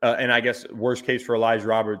Miller, and I guess worst case for Elijah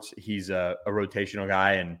Roberts, he's a rotational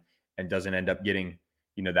guy and doesn't end up getting,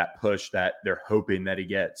 that push that they're hoping that he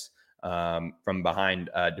gets from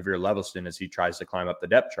behind DeVere Levelston as he tries to climb up the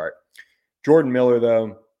depth chart. Jordan Miller,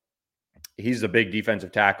 though, he's a big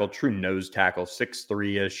defensive tackle, true nose tackle,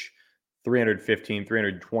 6'3"-ish, 315,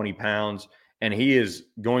 320 pounds. And he is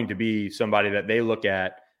going to be somebody that they look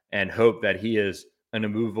at and hope that he is an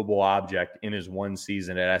immovable object in his one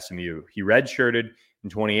season at SMU. He redshirted in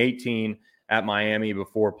 2018 at Miami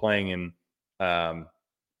before playing in,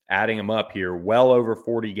 adding him up here, well over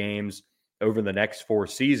 40 games over the next 4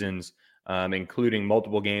 seasons, including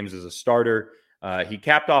multiple games as a starter. He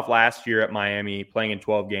capped off last year at Miami, playing in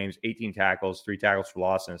 12 games, 18 tackles, 3 tackles for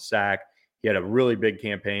loss, and a sack. He had a really big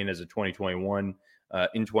campaign as a 2021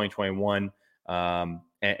 in 2021,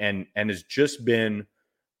 and has just been,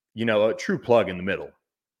 a true plug in the middle.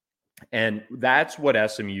 And that's what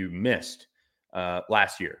SMU missed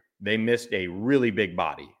last year. They missed a really big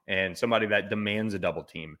body and somebody that demands a double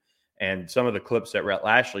team. And some of the clips that Rhett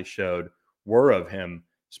Lashley showed were of him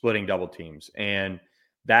splitting double teams. And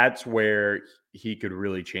that's where he could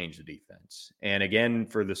really change the defense. And again,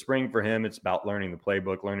 for the spring for him, it's about learning the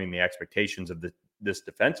playbook, learning the expectations of this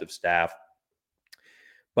defensive staff.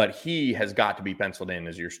 But he has got to be penciled in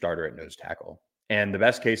as your starter at nose tackle. And the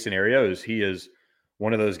best case scenario is he is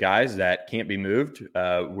one of those guys that can't be moved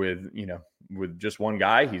with just one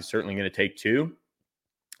guy. He's certainly going to take 2.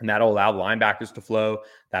 And that'll allow linebackers to flow.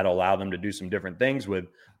 That'll allow them to do some different things with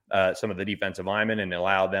some of the defensive linemen and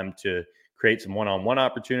allow them to create some one-on-one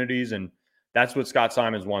opportunities. And that's what Scott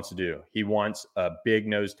Simons wants to do. He wants a big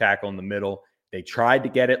nose tackle in the middle. They tried to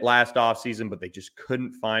get it last offseason, but they just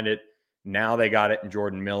couldn't find it. Now they got it in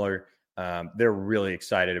Jordan Miller. They're really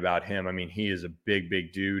excited about him. I mean, he is a big,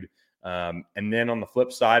 big dude. And then on the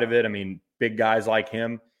flip side of it, I mean, big guys like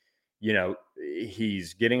him,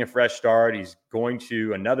 he's getting a fresh start. He's going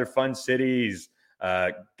to another fun city. He's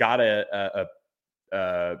got a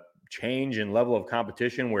change in level of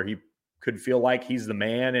competition where he could feel like he's the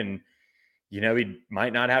man, and he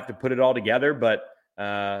might not have to put it all together, but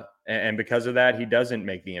and because of that, he doesn't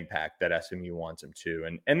make the impact that SMU wants him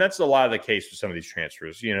to. And that's a lot of the case for some of these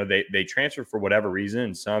transfers. They transfer for whatever reason,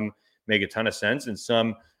 and some make a ton of sense, and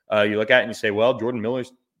some you look at it and you say, well, Jordan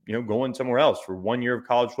Miller's going somewhere else for 1 year of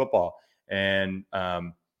college football, and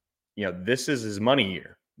this is his money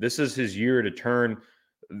year. This is his year to turn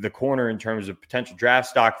the corner in terms of potential draft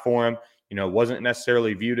stock for him. Wasn't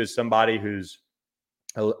necessarily viewed as somebody who's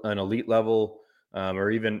an elite level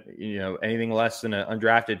or even, anything less than an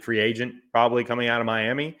undrafted free agent probably coming out of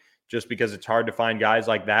Miami, just because it's hard to find guys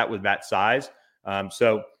like that with that size.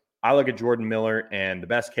 So I look at Jordan Miller, and the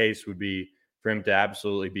best case would be for him to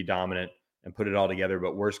absolutely be dominant and put it all together.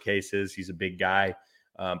 But worst case is he's a big guy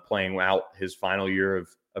playing out his final year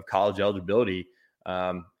of college eligibility.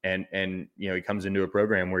 And he comes into a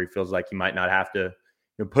program where he feels like he might not have to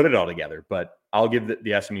put it all together. But I'll give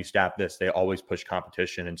the SMU staff this. They always push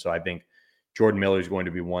competition. And so I think Jordan Miller is going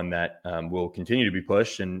to be one that will continue to be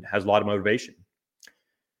pushed and has a lot of motivation.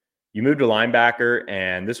 You move to linebacker,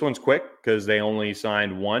 and this one's quick because they only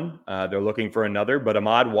signed one. They're looking for another, but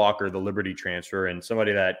Ahmad Walker, the Liberty transfer, and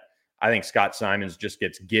somebody that I think Scott Simons just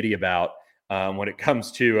gets giddy about when it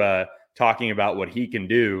comes to talking about what he can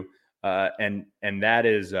do. And that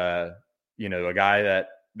is, a guy that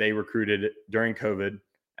they recruited during COVID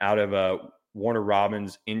out of Warner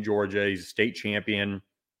Robins in Georgia. He's a state champion,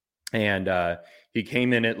 and he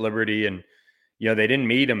came in at Liberty, and they didn't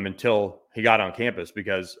meet him until he got on campus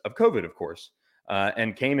because of COVID, of course,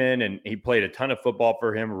 and came in and he played a ton of football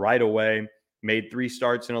for him right away. made 3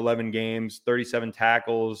 starts in 11 games, 37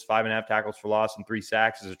 tackles, 5.5 tackles for loss, and 3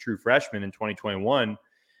 sacks as a true freshman in 2021.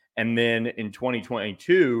 And then in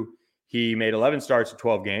 2022, he made 11 starts in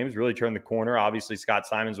 12 games, really turned the corner. Obviously, Scott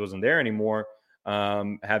Simons wasn't there anymore,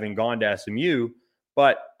 having gone to SMU,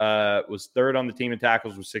 but was third on the team in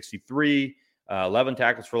tackles with 63, 11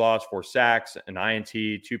 tackles for loss, 4 sacks, an INT,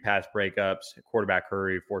 2 pass breakups, quarterback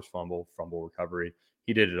hurry, forced fumble recovery.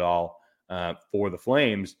 He did it all for the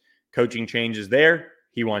Flames. Coaching changes there.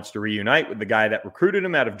 He wants to reunite with the guy that recruited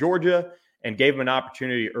him out of Georgia and gave him an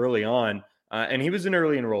opportunity early on. And he was an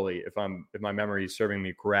early enrollee, if my memory is serving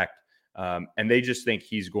me correct. And they just think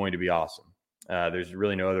he's going to be awesome. There's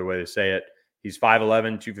really no other way to say it. He's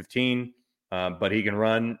 5'11", 215, but he can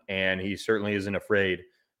run, and he certainly isn't afraid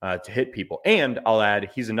to hit people. And I'll add,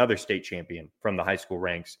 he's another state champion from the high school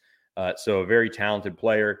ranks. So a very talented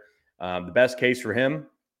player. The best case for him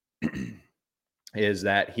is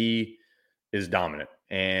that he is dominant,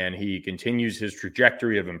 and he continues his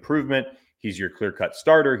trajectory of improvement. He's your clear-cut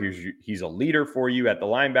starter. He's a leader for you at the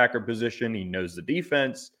linebacker position. He knows the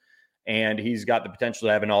defense, and he's got the potential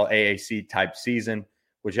to have an all-AAC type season,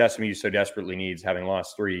 which SMU so desperately needs, having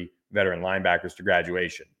lost 3 veteran linebackers to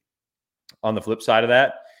graduation. On the flip side of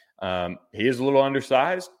that, he is a little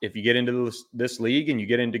undersized. If you get into this league and you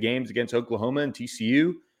get into games against Oklahoma and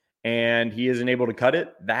TCU, and he isn't able to cut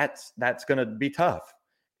it, that's going to be tough.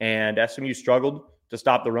 And SMU struggled to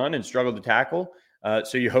stop the run and struggled to tackle.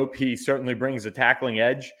 So you hope he certainly brings a tackling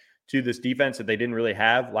edge to this defense that they didn't really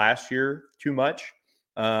have last year too much.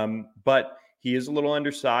 But he is a little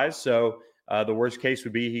undersized. So the worst case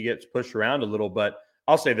would be he gets pushed around a little. But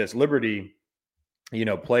I'll say this, Liberty,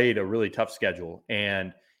 played a really tough schedule,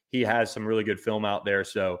 and he has some really good film out there.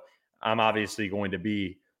 So I'm obviously going to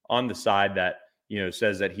be on the side that,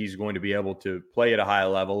 says that he's going to be able to play at a high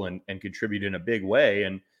level and contribute in a big way.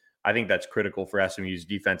 And I think that's critical for SMU's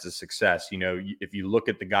defensive success. If you look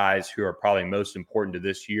at the guys who are probably most important to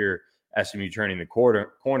this year, SMU turning the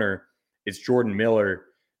corner, it's Jordan Miller,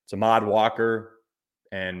 it's Ahmad Walker,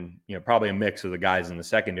 and, probably a mix of the guys in the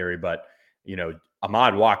secondary. But,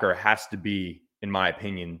 Ahmad Walker has to be, in my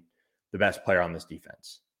opinion, the best player on this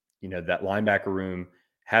defense. That linebacker room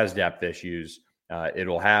has depth issues.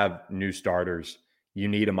 It'll have new starters. You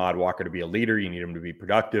need Ahmad Walker to be a leader. You need him to be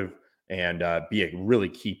productive and be a really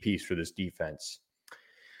key piece for this defense.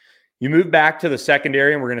 You move back to the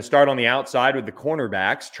secondary, and we're going to start on the outside with the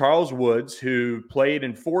cornerbacks. Charles Woods, who played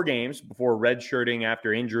in 4 games before redshirting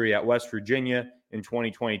after injury at West Virginia in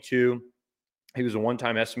 2022. He was a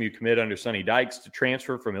one-time SMU commit under Sonny Dykes to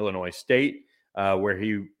transfer from Illinois State, where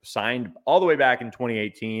he signed all the way back in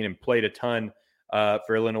 2018 and played a ton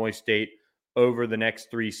for Illinois State over the next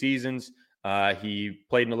 3 seasons. He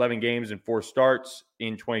played in 11 games and 4 starts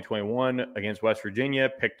in 2021 against West Virginia,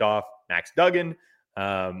 picked off Max Duggan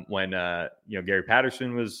when Gary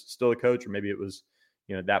Patterson was still a coach, or maybe it was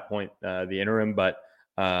at that point the interim. But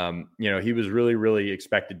he was really, really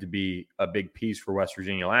expected to be a big piece for West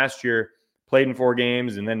Virginia last year. Played in 4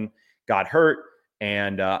 games and then got hurt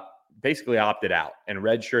and basically opted out and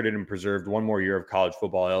redshirted and preserved 1 more year of college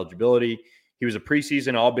football eligibility. He was a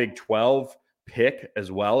preseason All Big 12 pick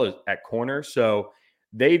as well as at corner. So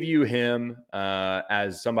they view him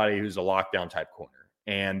as somebody who's a lockdown type corner,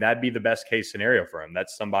 and that'd be the best case scenario for him.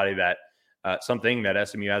 That's somebody that something that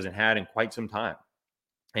SMU hasn't had in quite some time,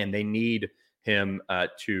 and they need him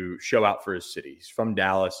to show out for his city. He's from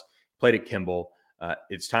Dallas, played at Kimball.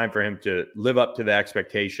 It's time for him to live up to the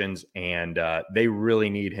expectations, and they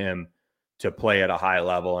really need him to play at a high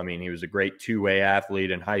level. I mean, he was a great 2-way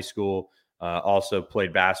athlete in high school, also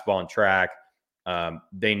played basketball and track.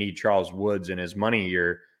 They need Charles Woods in his money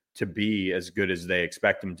year to be as good as they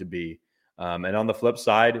expect him to be. And on the flip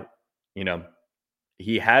side,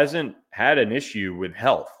 he hasn't had an issue with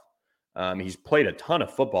health. He's played a ton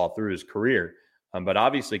of football through his career, but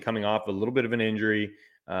obviously coming off a little bit of an injury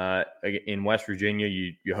in West Virginia,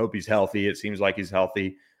 you hope he's healthy. It seems like he's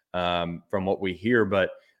healthy from what we hear, but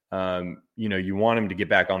you want him to get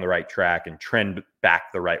back on the right track and trend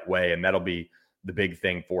back the right way. And that'll be the big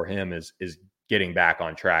thing for him is getting back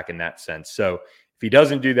on track in that sense. So if he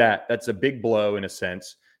doesn't do that, that's a big blow in a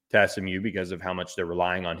sense to SMU because of how much they're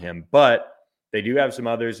relying on him. But they do have some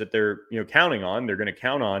others that they're counting on. They're going to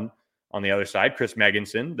count on the other side. Chris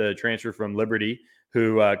Megginson, the transfer from Liberty,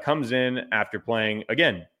 who comes in after playing,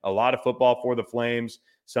 again, a lot of football for the Flames,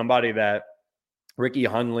 somebody that Ricky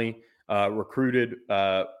Hundley recruited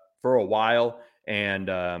for a while.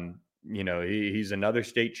 And, he's another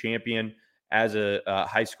state champion as a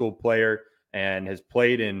high school player and has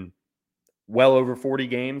played in well over 40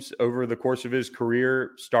 games over the course of his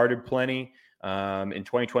career, started plenty. In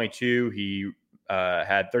 2022, he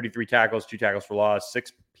had 33 tackles, 2 tackles for loss,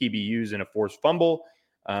 6 PBUs, and a forced fumble.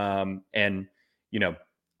 And, you know,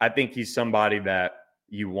 I think he's somebody that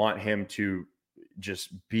you want him to just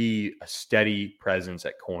be a steady presence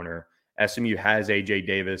at corner. SMU has A.J.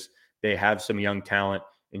 Davis. They have some young talent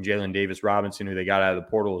in Jalen Davis-Robinson, who they got out of the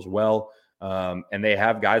portal as well. And they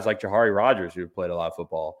have guys like Jahari Rogers, who have played a lot of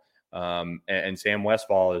football. And Sam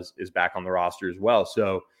Westfall is back on the roster as well.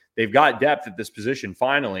 So they've got depth at this position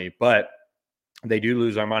finally, but they do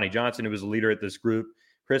lose Armani Johnson, who was a leader at this group.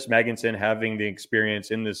 Chris Megginson, having the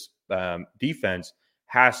experience in this defense,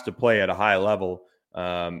 has to play at a high level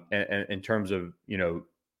in terms of,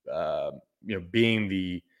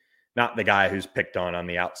 being not the guy who's picked on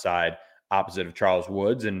the outside opposite of Charles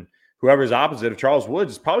Woods. And whoever's opposite of Charles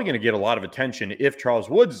Woods is probably going to get a lot of attention if Charles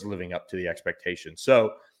Woods is living up to the expectations.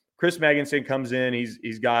 So Chris Megginson comes in.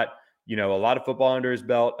 He's got, a lot of football under his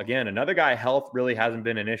belt. Again, another guy health really hasn't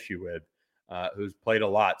been an issue with, who's played a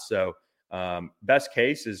lot. So best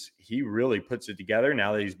case is he really puts it together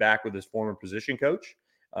now that he's back with his former position coach,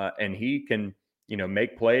 and he can,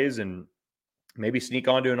 make plays and maybe sneak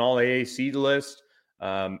onto an all AAC list.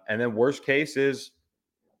 And then worst case is,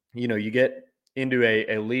 you get into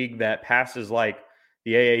a league that passes like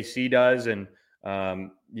the AAC does. And,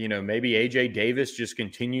 maybe AJ Davis just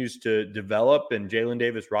continues to develop and Jalen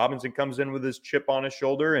Davis-Robinson comes in with his chip on his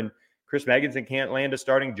shoulder and Chris Megginson can't land a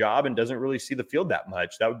starting job and doesn't really see the field that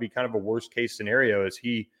much. That would be kind of a worst case scenario as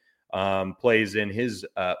he plays in his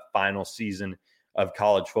final season of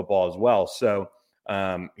college football as well. So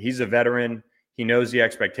he's a veteran. He knows the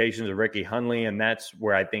expectations of Ricky Hundley, and that's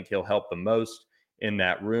where I think he'll help the most in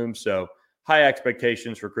that room. So high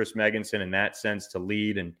expectations for Chris Megginson in that sense to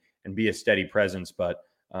lead and be a steady presence. But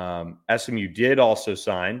SMU did also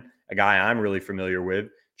sign a guy I'm really familiar with,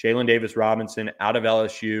 Jalen Davis-Robinson out of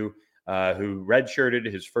LSU, who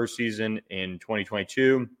redshirted his first season in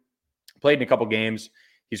 2022, played in a couple games.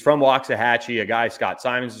 He's from Waxahachie, a guy Scott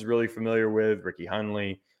Simons is really familiar with, Ricky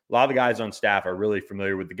Hundley. A lot of the guys on staff are really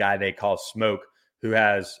familiar with the guy they call Smoke, who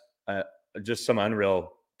has just some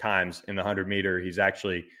unreal times in the 100-meter. He's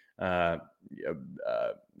actually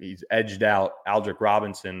he's edged out Aldrick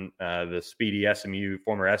Robinson, the speedy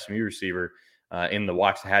former SMU receiver, in the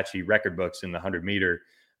Waxahachie record books in the 100-meter.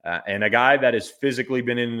 And a guy that has physically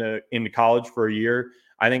been into college for a year.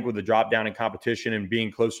 I think with the drop down in competition and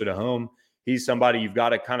being closer to home, he's somebody you've got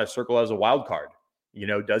to kind of circle as a wild card.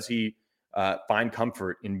 Does he find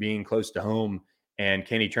comfort in being close to home, and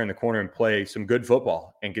can he turn the corner and play some good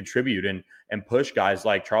football and contribute and push guys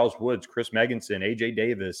like Charles Woods, Chris Megginson, AJ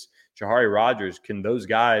Davis, Jahari Rogers? Can those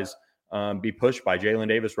guys be pushed by Jalen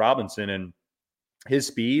Davis-Robinson? And his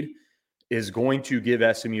speed is going to give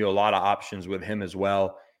SMU a lot of options with him as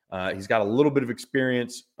well. He's got a little bit of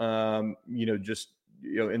experience, in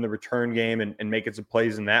the return game and making some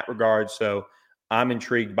plays in that regard. So I'm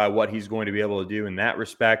intrigued by what he's going to be able to do in that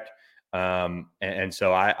respect. And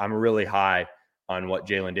so I'm really high on what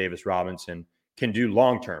Jalen Davis-Robinson can do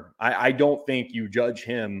long-term. I don't think you judge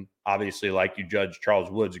him, obviously, like you judge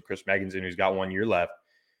Charles Woods and Chris Megginson, who's got 1 year left.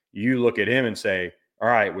 You look at him and say, all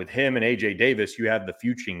right, with him and AJ Davis, you have the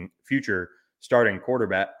future starting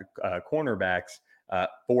cornerbacks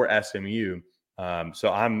for SMU. So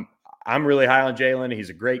I'm really high on Jalen. He's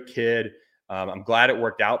a great kid. I'm glad it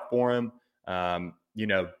worked out for him.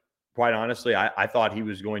 Quite honestly, I thought he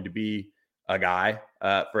was going to be a guy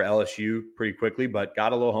for LSU pretty quickly, but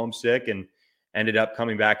got a little homesick and ended up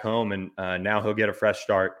coming back home. And now he'll get a fresh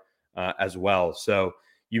start as well. So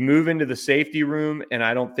you move into the safety room, and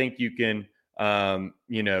I don't think you can,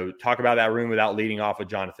 talk about that room without leading off with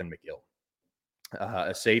Jonathan McGill,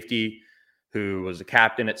 a safety who was a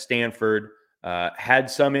captain at Stanford, had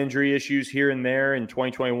some injury issues here and there. In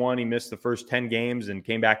 2021, he missed the first 10 games and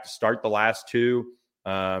came back to start the last 2.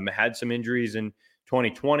 Had some injuries in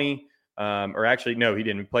 2020, or actually, no, he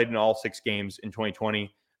didn't. He played in all 6 games in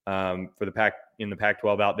 2020 for the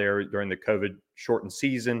Pac-12 out there during the COVID shortened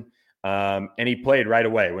season. And he played right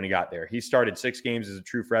away when he got there. He started 6 games as a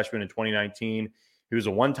true freshman in 2019. He was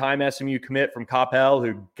a one-time SMU commit from Coppell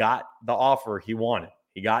who got the offer he wanted.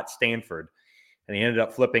 He got Stanford, and he ended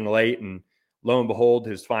up flipping late. And lo and behold,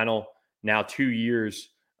 his final now 2 years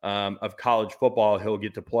of college football, he'll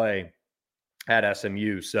get to play at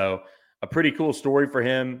SMU. So a pretty cool story for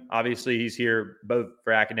him. Obviously, he's here both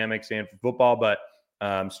for academics and for football, but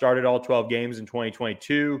started all 12 games in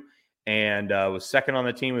 2022 and was second on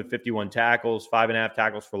the team with 51 tackles, 5.5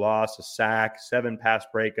 tackles for loss, a sack, 7 pass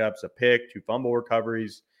breakups, a pick, 2 fumble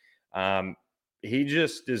recoveries. He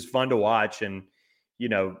just is fun to watch. And,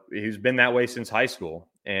 he's been that way since high school,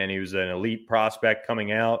 and he was an elite prospect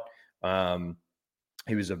coming out.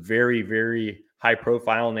 He was a very, very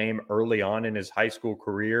high-profile name early on in his high school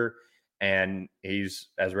career. And he's,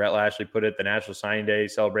 as Rhett Lashley put it, the National Signing Day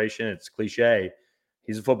celebration, it's cliche.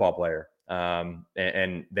 He's a football player.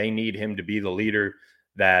 And they need him to be the leader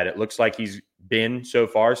that it looks like he's been so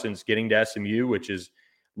far since getting to SMU, which is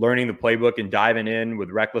learning the playbook and diving in with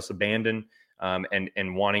reckless abandon,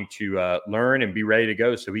 and wanting to learn and be ready to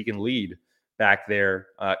go so he can lead back there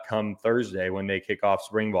come Thursday when they kick off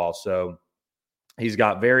spring ball. So he's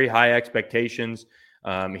got very high expectations.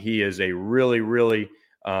 He is a really, really,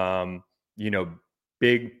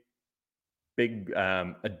 big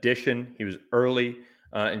addition. He was early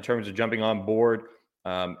in terms of jumping on board.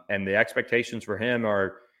 And the expectations for him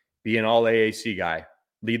are be an all AAC guy,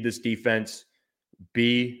 lead this defense,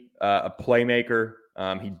 be a playmaker.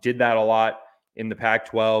 He did that a lot in the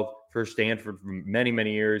Pac-12 for Stanford for many,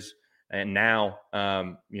 many years. And now,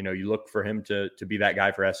 you look for him to be that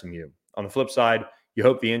guy for SMU. On the flip side, you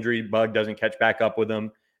hope the injury bug doesn't catch back up with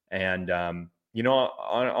him. And, on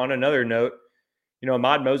another note,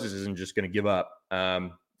 Ahmad Moses isn't just going to give up.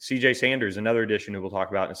 CJ Sanders, another addition who we'll talk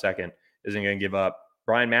about in a second, isn't going to give up.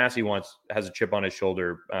 Brian Massey has a chip on his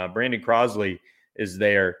shoulder. Brandon Crosley is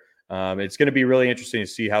there. It's going to be really interesting to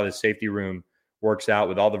see how this safety room works out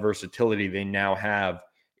with all the versatility they now have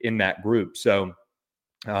in that group. So,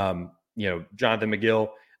 Jonathan McGill,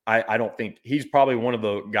 I don't think he's probably one of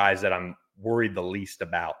the guys that I'm worried the least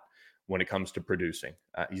about when it comes to producing.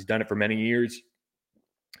 He's done it for many years.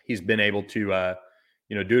 He's been able to,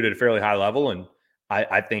 do it at a fairly high level. And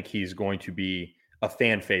I think he's going to be a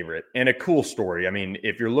fan favorite and a cool story. I mean,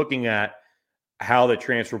 if you're looking at how the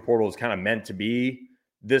transfer portal is kind of meant to be,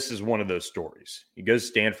 this is one of those stories. He goes to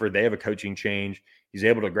Stanford. They have a coaching change. He's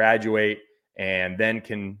able to graduate and then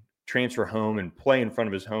can transfer home and play in front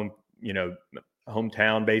of his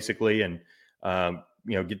hometown basically. And,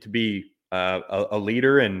 get to be a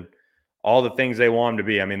leader and all the things they want him to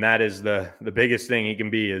be. I mean, that is the biggest thing he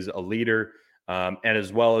can be, is a leader, and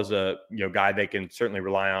as well as a guy they can certainly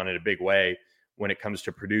rely on in a big way when it comes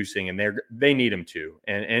to producing, and they need him to.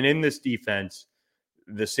 And in this defense,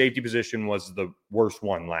 the safety position was the worst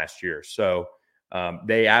one last year, so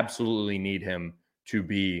they absolutely need him to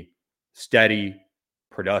be steady,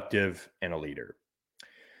 productive, and a leader.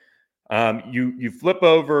 You flip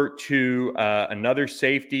over to another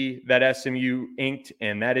safety that SMU inked,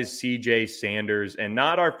 and that is CJ Sanders, and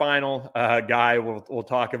not our final guy we'll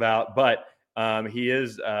talk about, but he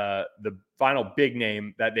is the final big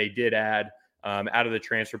name that they did add out of the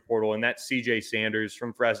transfer portal, and that's CJ Sanders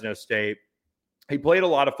from Fresno State. He played a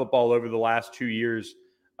lot of football over the last 2 years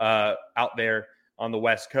out there on the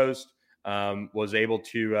West Coast, was able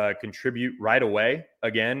to contribute right away.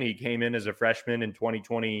 Again, he came in as a freshman in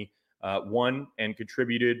 2021 and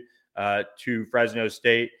contributed to Fresno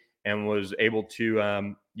State and was able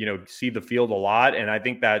to, see the field a lot. And I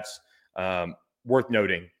think that's worth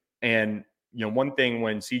noting. And, one thing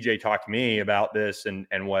when CJ talked to me about this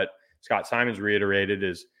and what Scott Simons reiterated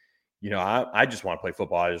is, I just want to play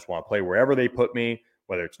football. I just want to play wherever they put me,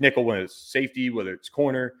 whether it's nickel, whether it's safety, whether it's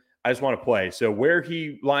corner. I just want to play. So where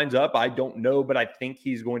he lines up, I don't know, but I think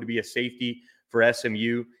he's going to be a safety for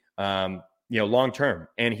SMU, long term.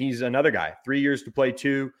 And he's another guy, 3 years to play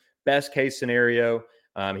too. Best case scenario,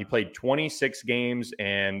 he played 26 games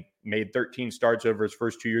and made 13 starts over his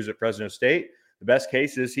first 2 years at Fresno State. The best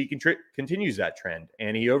case is he continues that trend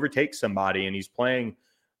and he overtakes somebody, and he's playing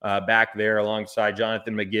back there alongside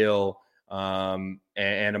Jonathan McGill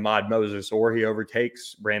and Ahmad Moses, or he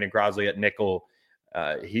overtakes Brandon Crosley at nickel.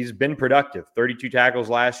 He's been productive. 32 tackles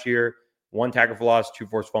last year, 1 tackle for loss, 2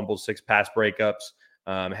 forced fumbles, 6 pass breakups.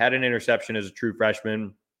 Had an interception as a true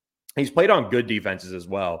freshman. He's played on good defenses as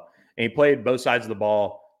well. And he played both sides of the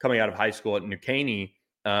ball coming out of high school at New Caney.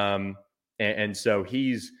 And so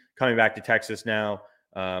he's coming back to Texas now.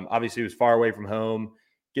 Obviously, he was far away from home,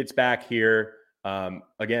 gets back here.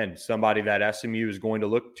 Again, somebody that SMU is going to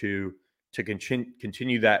look to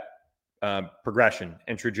continue that progression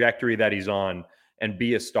and trajectory that he's on and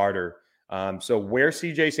be a starter. So where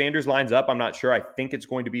CJ Sanders lines up, I'm not sure. I think it's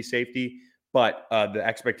going to be safety, but the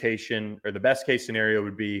expectation or the best case scenario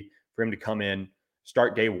would be for him to come in,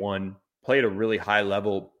 start day one, play at a really high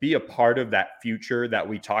level, be a part of that future that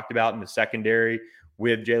we talked about in the secondary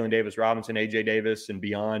with Jalen Davis Robinson, AJ Davis, and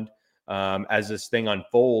beyond as this thing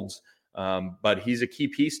unfolds. But he's a key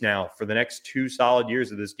piece now for the next 2 solid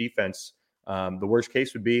years of this defense. The worst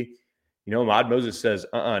case would be, Ahmad Moses says,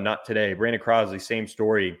 not today. Brandon Crosley, same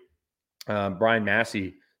story. Brian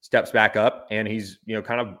Massey steps back up, and he's,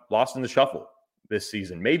 kind of lost in the shuffle this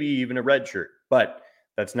season, maybe even a red shirt, but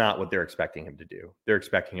that's not what they're expecting him to do. They're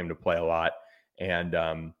expecting him to play a lot.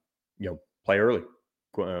 And, play early,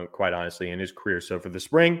 quite honestly, in his career. So for the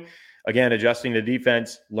spring, again, adjusting the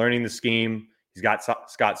defense, learning the scheme. He's got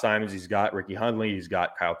Scott Simons, he's got Ricky Hundley, he's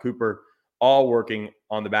got Kyle Cooper, all working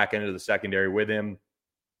on the back end of the secondary with him.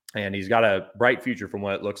 And he's got a bright future from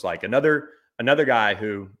what it looks like. Another guy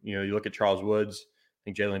who, you look at Charles Woods, I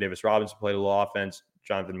think Jalen Davis Robinson played a little offense.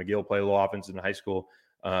 Jonathan McGill played a little offense in high school.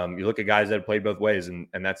 You look at guys that have played both ways, and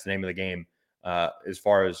that's the name of the game as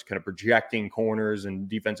far as kind of projecting corners and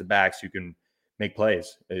defensive backs who can make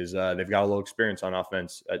plays. They've got a little experience on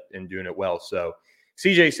offense in doing it well. So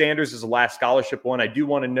CJ Sanders is the last scholarship one. I do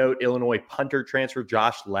want to note Illinois punter transfer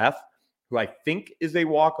Josh Leff, who I think is a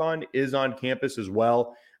walk-on, is on campus as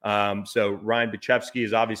well. So Ryan Bachevsky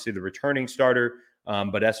is obviously the returning starter,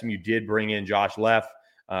 but SMU did bring in Josh Leff,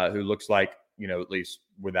 who looks like, at least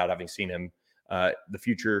without having seen him, the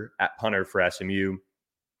future at punter for SMU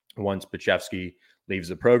once Bachevsky leaves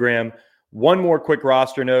the program. One more quick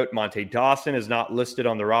roster note. Monte Dawson is not listed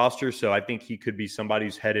on the roster, so I think he could be somebody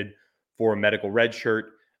who's headed for a medical red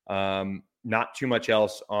shirt. Not too much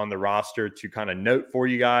else on the roster to kind of note for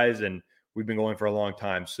you guys, and we've been going for a long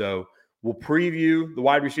time. So we'll preview the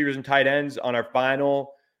wide receivers and tight ends on our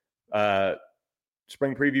final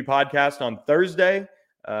spring preview podcast on Thursday.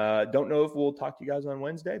 Don't know if we'll talk to you guys on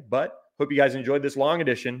Wednesday, but hope you guys enjoyed this long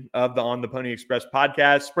edition of the On the Pony Express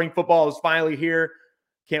podcast. Spring football is finally here.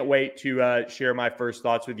 Can't wait to share my first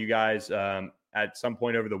thoughts with you guys at some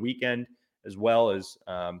point over the weekend, as well as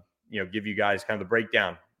give you guys kind of the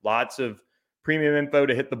breakdown. Lots of premium info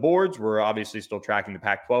to hit the boards. We're obviously still tracking the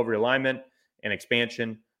Pac-12 realignment and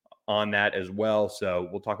expansion on that as well. So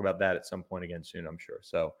we'll talk about that at some point again soon, I'm sure.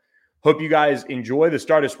 So hope you guys enjoy the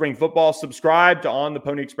start of spring football. Subscribe to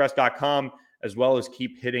ontheponyexpress.com, as well as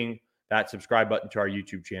keep hitting that subscribe button to our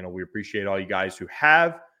YouTube channel. We appreciate all you guys who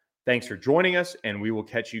have. Thanks for joining us, and we will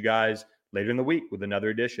catch you guys later in the week with another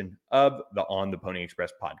edition of the On the Pony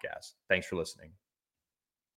Express podcast. Thanks for listening.